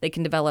mean they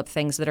can develop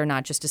things that are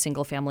not just a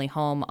single-family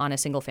home on a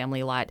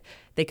single-family lot.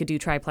 They could do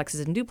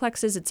triplexes and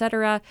duplexes,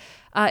 etc.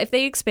 If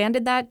they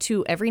expanded that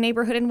to every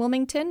neighborhood in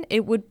Wilmington,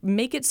 it would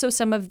make it so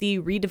some of the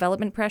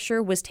redevelopment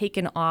pressure was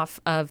taken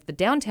off of the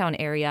downtown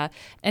area,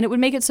 and it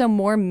would make it so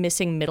more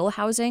missing middle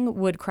housing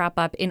would crop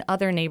up in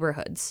other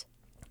neighborhoods.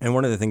 And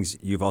one of the things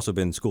you've also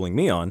been schooling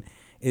me on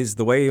is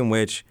the way in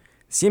which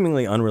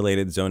seemingly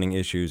unrelated zoning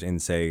issues in,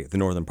 say, the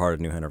northern part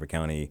of New Hanover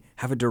County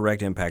have a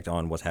direct impact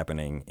on what's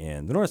happening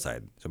in the north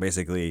side. So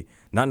basically,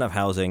 not enough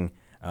housing,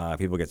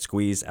 people get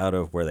squeezed out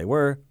of where they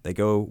were, they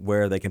go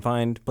where they can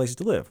find places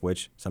to live,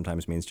 which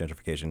sometimes means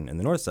gentrification in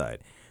the north side.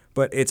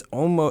 But it's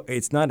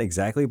not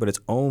exactly, but it's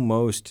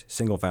almost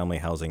single-family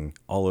housing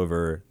all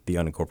over the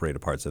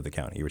unincorporated parts of the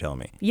county, you were telling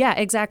me. Yeah,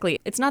 exactly.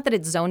 It's not that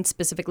it's zoned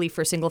specifically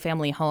for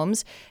single-family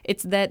homes.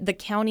 It's that the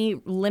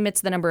county limits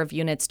the number of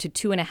units to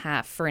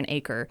 2.5 for an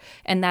acre,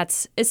 and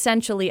that's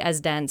essentially as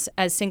dense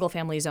as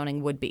single-family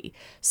zoning would be.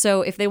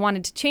 So if they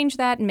wanted to change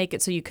that and make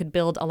it so you could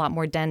build a lot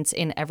more dense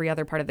in every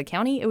other part of the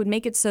county, it would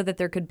make it so that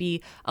there could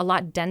be a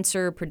lot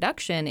denser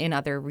production in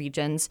other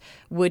regions,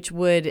 which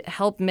would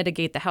help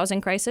mitigate the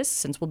housing crisis,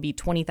 since we'll be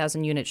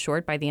 20,000 units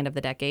short by the end of the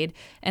decade,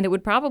 and it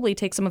would probably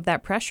take some of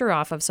that pressure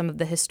off of some of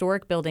the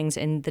historic buildings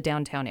in the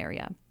downtown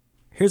area.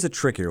 Here's a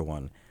trickier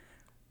one.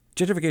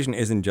 Gentrification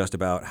isn't just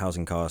about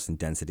housing costs and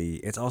density.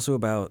 It's also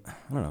about,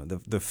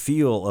 the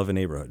feel of a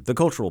neighborhood, the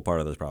cultural part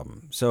of this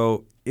problem.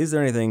 So is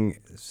there anything,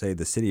 say,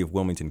 the city of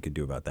Wilmington could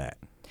do about that?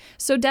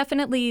 So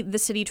definitely the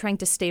city trying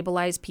to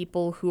stabilize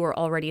people who are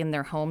already in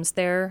their homes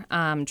there,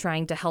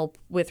 trying to help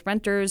with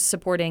renters,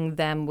 supporting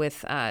them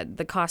with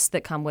the costs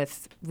that come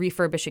with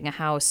refurbishing a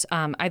house,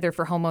 either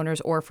for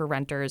homeowners or for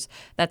renters.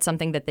 That's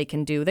something that they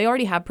can do. They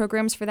already have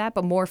programs for that,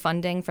 but more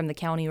funding from the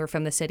county or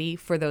from the city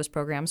for those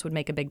programs would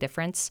make a big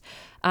difference.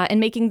 And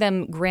making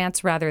them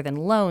grants rather than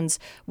loans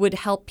would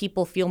help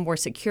people feel more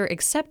secure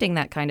accepting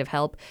that kind of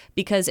help,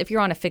 because if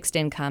you're on a fixed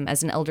income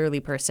as an elderly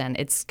person,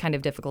 it's kind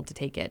of difficult to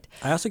take it.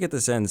 I also get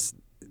the sense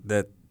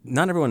that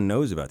not everyone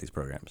knows about these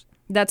programs.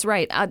 That's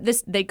right.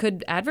 They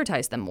could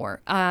advertise them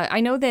more. I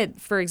know that,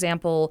 for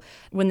example,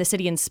 when the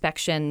city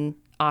inspection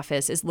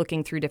office is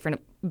looking through different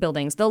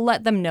buildings, they'll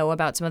let them know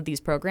about some of these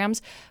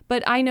programs.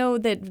 But I know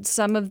that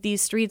some of these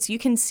streets, you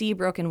can see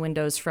broken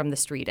windows from the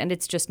street, and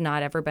it's just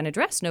not ever been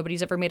addressed.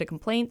 Nobody's ever made a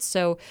complaint.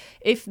 So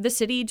if the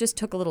city just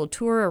took a little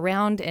tour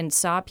around and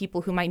saw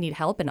people who might need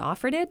help and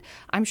offered it,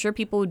 I'm sure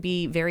people would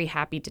be very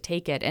happy to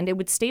take it. And it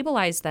would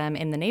stabilize them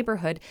in the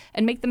neighborhood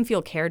and make them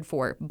feel cared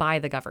for by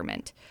the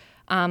government.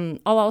 I'll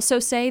also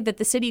say that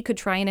the city could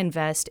try and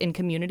invest in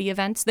community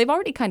events. They've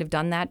already kind of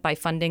done that by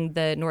funding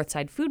the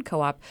Northside Food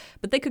Co-op,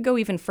 but they could go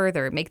even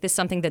further, make this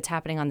something that's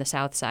happening on the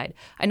South Side.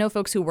 I know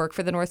folks who work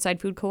for the Northside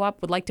Food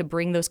Co-op would like to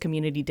bring those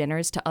community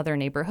dinners to other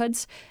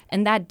neighborhoods,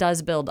 and that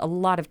does build a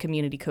lot of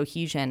community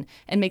cohesion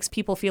and makes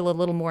people feel a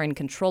little more in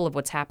control of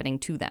what's happening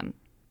to them.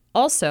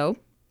 Also,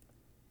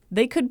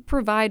 they could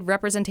provide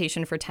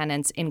representation for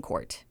tenants in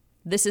court.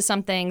 This is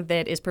something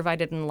that is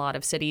provided in a lot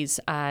of cities.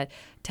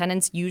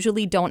 Tenants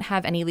usually don't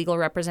have any legal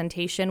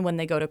representation when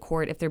they go to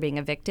court if they're being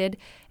evicted,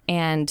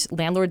 and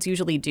landlords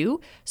usually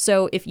do.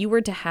 So if you were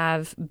to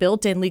have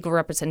built-in legal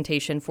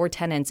representation for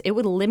tenants, it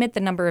would limit the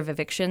number of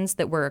evictions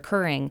that were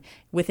occurring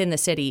within the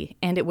city,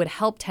 and it would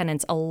help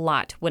tenants a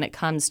lot when it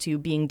comes to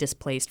being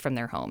displaced from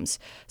their homes.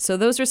 So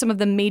those are some of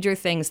the major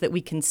things that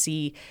we can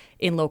see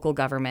in local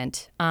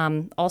government.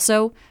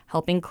 Also,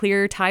 helping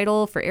clear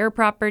title for air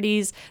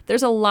properties.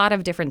 There's a lot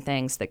of different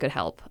things that could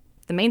help.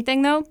 The main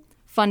thing, though,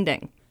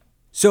 funding.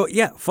 So,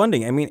 yeah,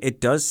 funding. I mean, it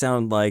does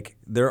sound like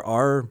there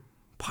are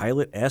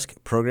pilot-esque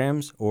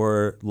programs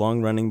or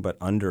long-running but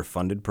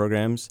underfunded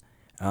programs.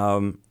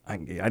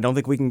 I don't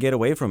think we can get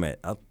away from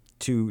it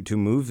to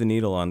move the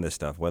needle on this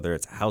stuff, whether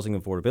it's housing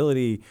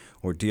affordability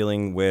or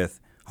dealing with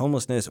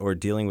homelessness or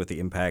dealing with the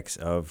impacts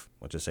of,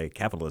 let's just say,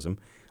 capitalism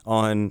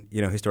on,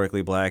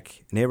 historically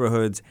black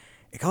neighborhoods.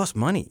 It costs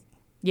money.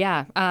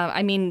 Yeah.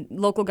 I mean,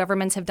 local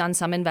governments have done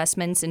some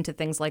investments into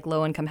things like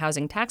low-income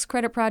housing tax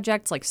credit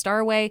projects like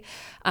Starway,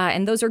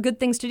 and those are good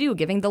things to do,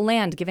 giving the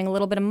land, giving a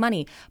little bit of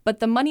money. But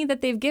the money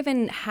that they've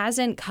given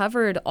hasn't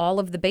covered all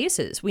of the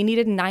bases. We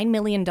needed $9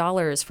 million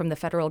from the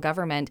federal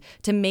government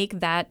to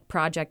make that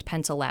project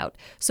pencil out.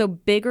 So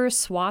bigger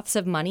swaths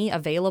of money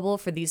available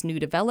for these new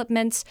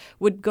developments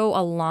would go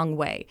a long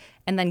way.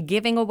 And then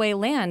giving away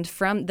land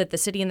that the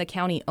city and the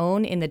county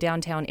own in the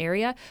downtown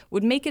area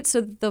would make it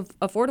so that the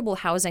affordable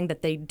housing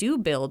that they do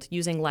build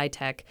using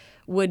LIHTC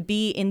would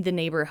be in the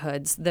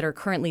neighborhoods that are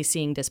currently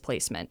seeing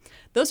displacement.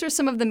 Those are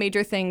some of the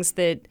major things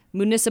that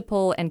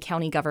municipal and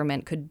county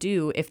government could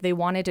do if they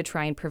wanted to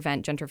try and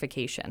prevent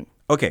gentrification.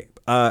 Okay,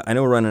 I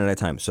know we're running out of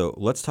time, so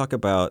let's talk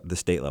about the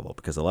state level,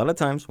 because a lot of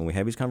times when we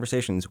have these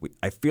conversations,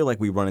 I feel like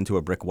we run into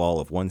a brick wall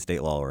of one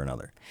state law or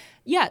another.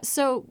 Yeah,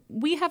 so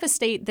we have a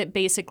state that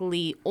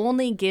basically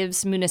only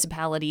gives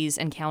municipalities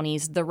and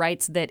counties the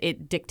rights that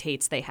it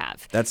dictates they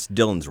have. That's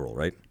Dillon's rule,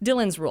 right?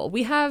 Dillon's rule.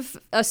 We have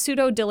a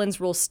pseudo-Dillon's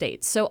rule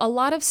state. So a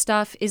lot of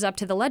stuff is up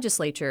to the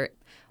legislature.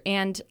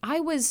 And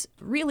I was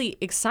really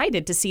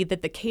excited to see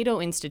that the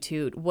Cato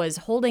Institute was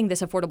holding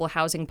this affordable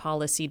housing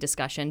policy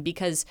discussion,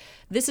 because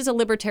this is a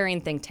libertarian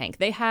think tank.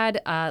 They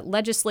had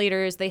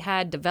legislators, they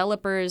had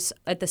developers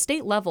at the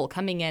state level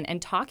coming in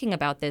and talking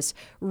about this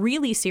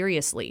really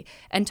seriously,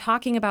 and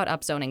talking about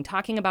upzoning,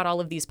 talking about all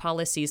of these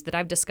policies that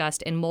I've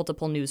discussed in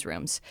multiple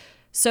newsrooms.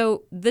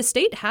 So the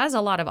state has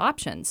a lot of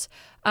options.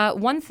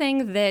 One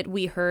thing that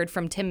we heard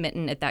from Tim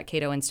Mitten at that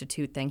Cato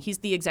Institute thing, he's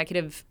the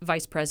executive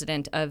vice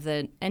president of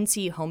the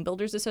NC Home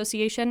Builders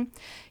Association.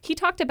 He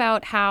talked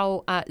about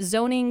how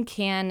zoning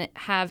can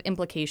have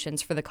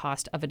implications for the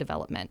cost of a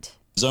development.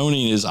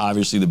 Zoning is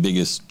obviously the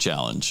biggest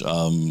challenge.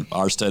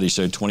 Our study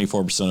showed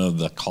 24% of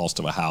the cost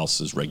of a house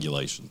is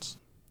regulations.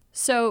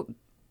 So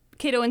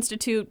Cato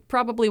Institute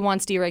probably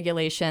wants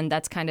deregulation.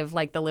 That's kind of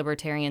like the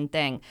libertarian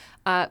thing.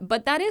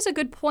 But that is a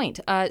good point.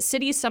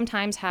 Cities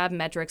sometimes have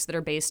metrics that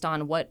are based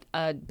on what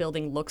a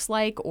building looks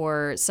like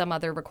or some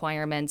other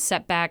requirements,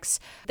 setbacks.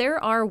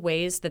 There are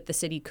ways that the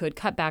city could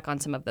cut back on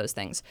some of those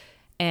things.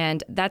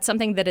 And that's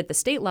something that at the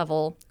state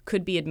level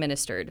could be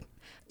administered.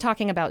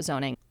 Talking about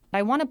zoning,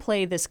 I want to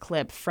play this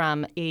clip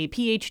from a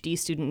PhD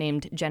student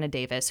named Jenna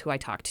Davis, who I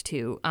talked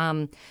to.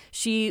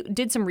 She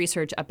did some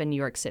research up in New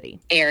York City.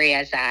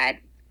 Areas that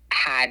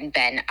had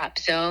been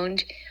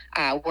upzoned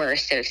were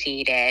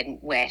associated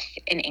with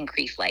an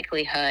increased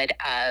likelihood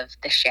of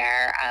the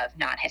share of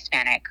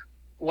non-Hispanic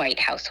white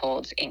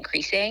households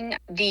increasing.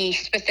 The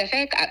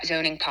specific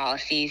upzoning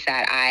policies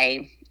that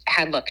I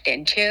had looked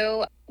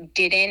into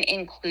didn't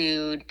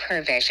include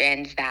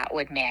provisions that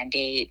would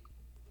mandate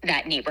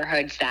that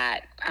neighborhoods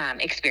that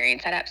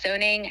experience that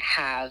upzoning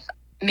have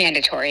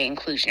mandatory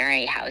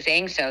inclusionary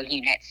housing, so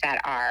units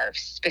that are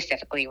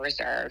specifically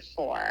reserved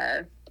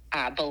for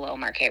below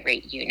market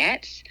rate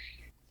units.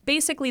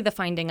 Basically, the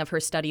finding of her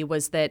study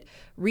was that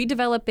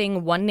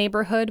redeveloping one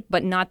neighborhood,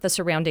 but not the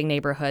surrounding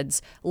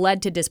neighborhoods,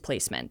 led to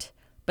displacement.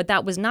 But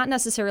that was not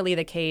necessarily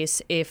the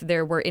case if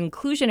there were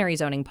inclusionary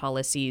zoning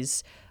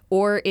policies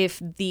or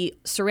if the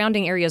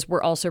surrounding areas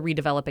were also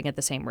redeveloping at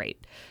the same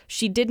rate.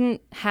 She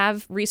didn't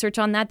have research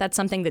on that. That's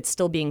something that's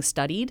still being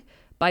studied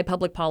by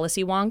public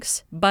policy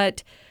wonks.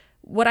 But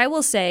what I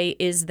will say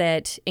is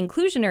that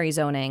inclusionary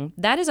zoning,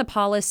 that is a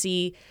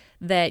policy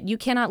that you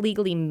cannot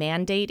legally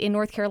mandate in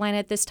North Carolina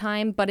at this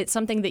time, but it's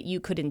something that you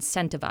could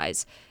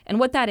incentivize. And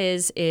what that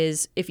is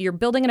if you're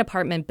building an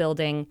apartment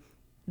building,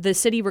 the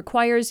city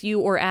requires you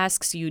or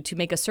asks you to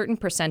make a certain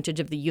percentage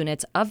of the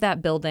units of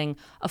that building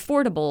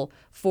affordable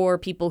for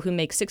people who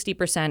make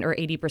 60% or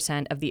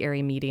 80% of the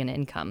area median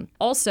income.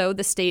 Also,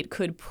 the state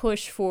could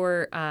push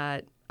for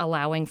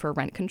allowing for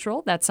rent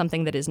control. That's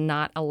something that is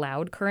not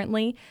allowed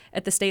currently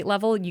at the state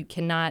level. You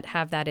cannot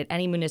have that at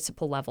any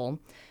municipal level.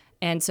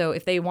 And so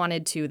if they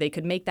wanted to, they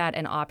could make that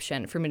an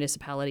option for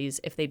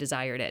municipalities if they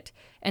desired it.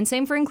 And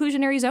same for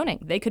inclusionary zoning.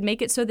 They could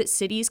make it so that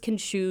cities can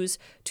choose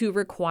to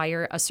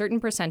require a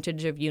certain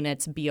percentage of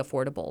units be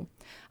affordable.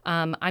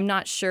 I'm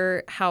not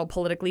sure how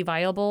politically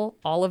viable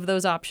all of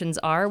those options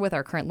are with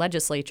our current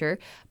legislature,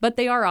 but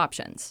they are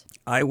options.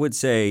 I would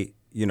say,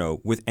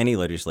 with any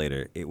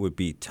legislator, it would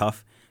be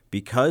tough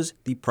because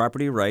the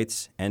property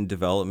rights and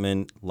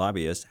development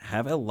lobbyists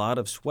have a lot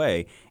of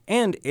sway,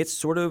 and it's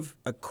sort of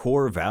a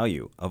core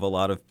value of a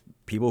lot of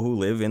people who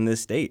live in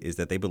this state is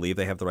that they believe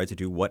they have the right to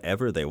do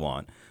whatever they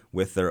want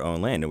with their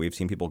own land. And we've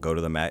seen people go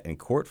to the mat in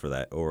court for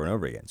that over and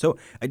over again. So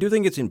I do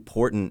think it's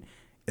important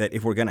that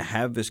if we're going to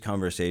have this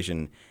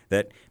conversation,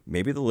 that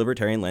maybe the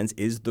libertarian lens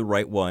is the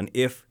right one,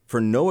 if for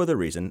no other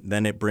reason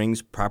than it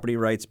brings property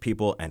rights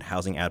people and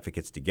housing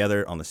advocates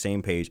together on the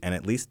same page, and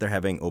at least they're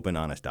having open,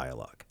 honest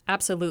dialogue.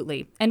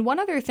 Absolutely. And one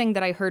other thing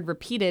that I heard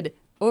repeated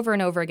over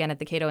and over again at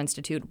the Cato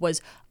Institute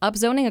was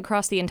upzoning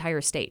across the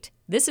entire state.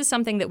 This is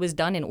something that was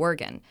done in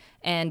Oregon,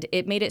 and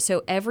it made it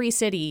so every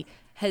city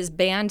has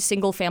banned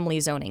single-family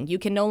zoning. You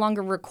can no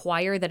longer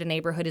require that a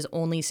neighborhood is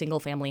only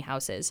single-family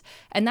houses.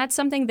 And that's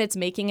something that's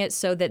making it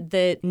so that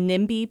the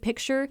NIMBY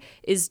picture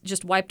is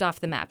just wiped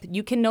off the map.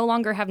 You can no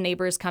longer have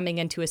neighbors coming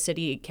into a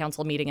city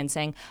council meeting and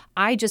saying,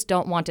 I just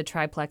don't want a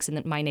triplex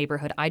in my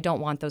neighborhood. I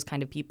don't want those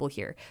kind of people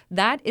here.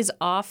 That is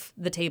off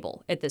the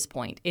table at this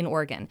point in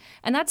Oregon.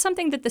 And that's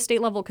something that the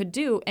state level could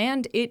do,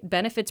 and it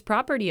benefits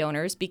property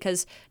owners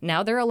because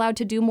now they're allowed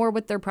to do more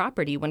with their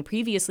property when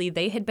previously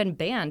they had been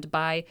banned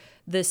by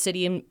the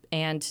city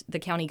and the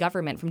county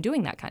government from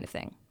doing that kind of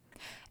thing.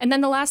 And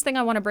then the last thing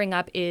I want to bring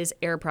up is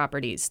heir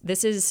properties.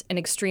 This is an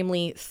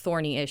extremely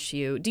thorny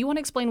issue. Do you want to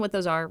explain what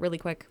those are really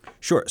quick?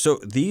 Sure. So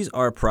these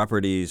are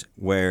properties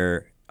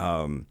where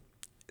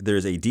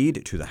there's a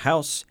deed to the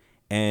house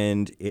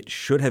and it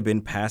should have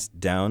been passed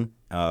down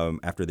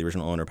after the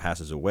original owner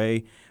passes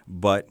away.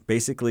 But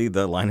basically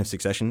the line of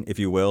succession, if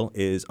you will,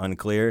 is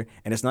unclear,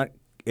 and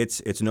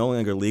it's no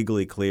longer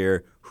legally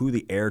clear who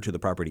the heir to the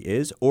property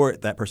is, or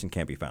that person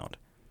can't be found.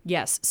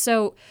 Yes.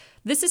 So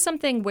this is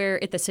something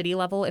where at the city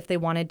level, if they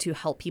wanted to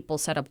help people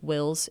set up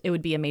wills, it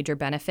would be a major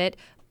benefit.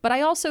 But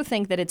I also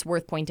think that it's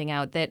worth pointing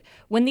out that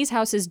when these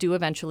houses do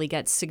eventually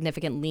get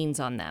significant liens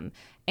on them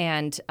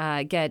and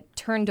get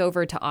turned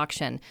over to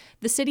auction,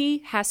 the city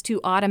has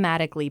to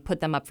automatically put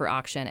them up for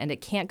auction, and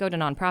it can't go to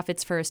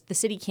nonprofits first. The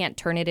city can't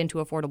turn it into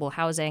affordable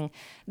housing.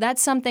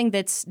 That's something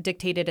that's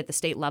dictated at the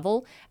state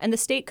level, and the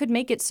state could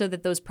make it so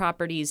that those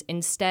properties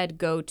instead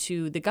go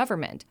to the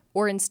government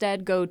or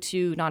instead go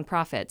to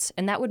nonprofits.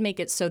 And that would make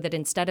it so that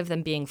instead of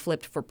them being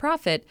flipped for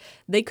profit,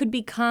 they could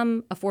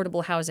become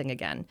affordable housing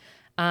again.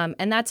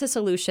 And that's a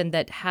solution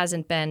that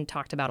hasn't been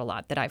talked about a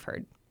lot that I've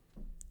heard.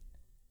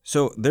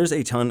 So there's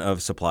a ton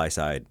of supply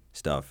side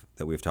stuff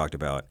that we've talked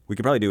about. We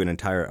could probably do an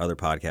entire other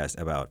podcast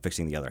about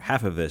fixing the other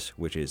half of this,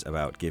 which is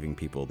about giving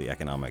people the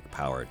economic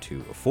power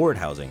to afford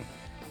housing.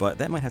 But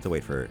that might have to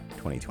wait for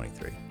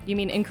 2023. You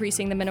mean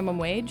increasing the minimum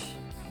wage?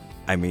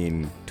 I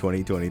mean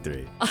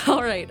 2023.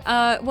 All right.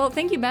 Well,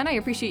 thank you, Ben. I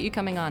appreciate you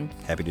coming on.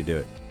 Happy to do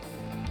it.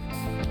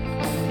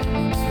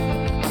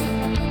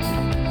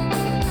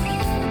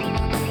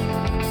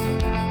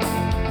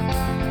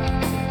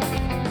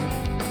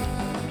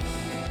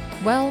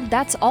 Well,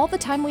 that's all the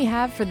time we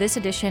have for this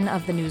edition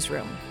of the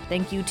Newsroom.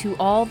 Thank you to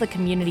all the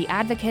community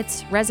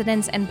advocates,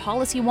 residents, and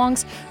policy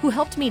wonks who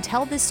helped me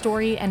tell this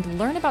story and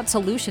learn about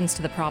solutions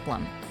to the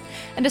problem.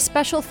 And a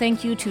special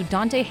thank you to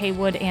Dante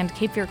Haywood and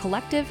Cape Fear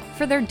Collective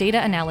for their data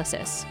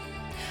analysis.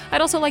 I'd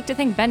also like to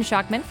thank Ben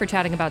Schockman for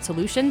chatting about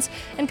solutions,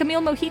 and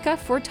Camille Mojica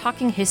for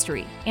talking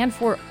history, and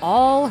for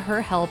all her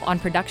help on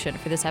production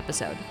for this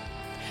episode.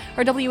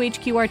 Our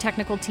WHQR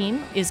technical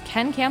team is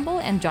Ken Campbell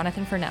and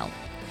Jonathan Furnell.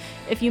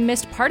 If you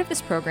missed part of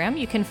this program,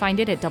 you can find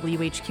it at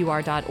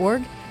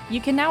WHQR.org, You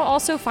can now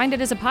also find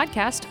it as a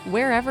podcast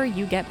wherever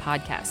you get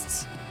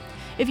podcasts.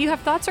 If you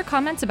have thoughts or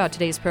comments about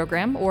today's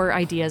program or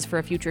ideas for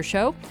a future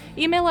show,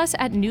 email us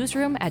at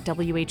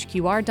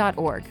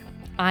newsroom@whqr.org.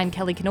 I'm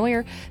Kelly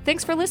Knoyer.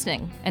 Thanks for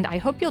listening, and I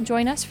hope you'll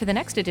join us for the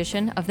next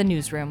edition of The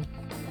Newsroom.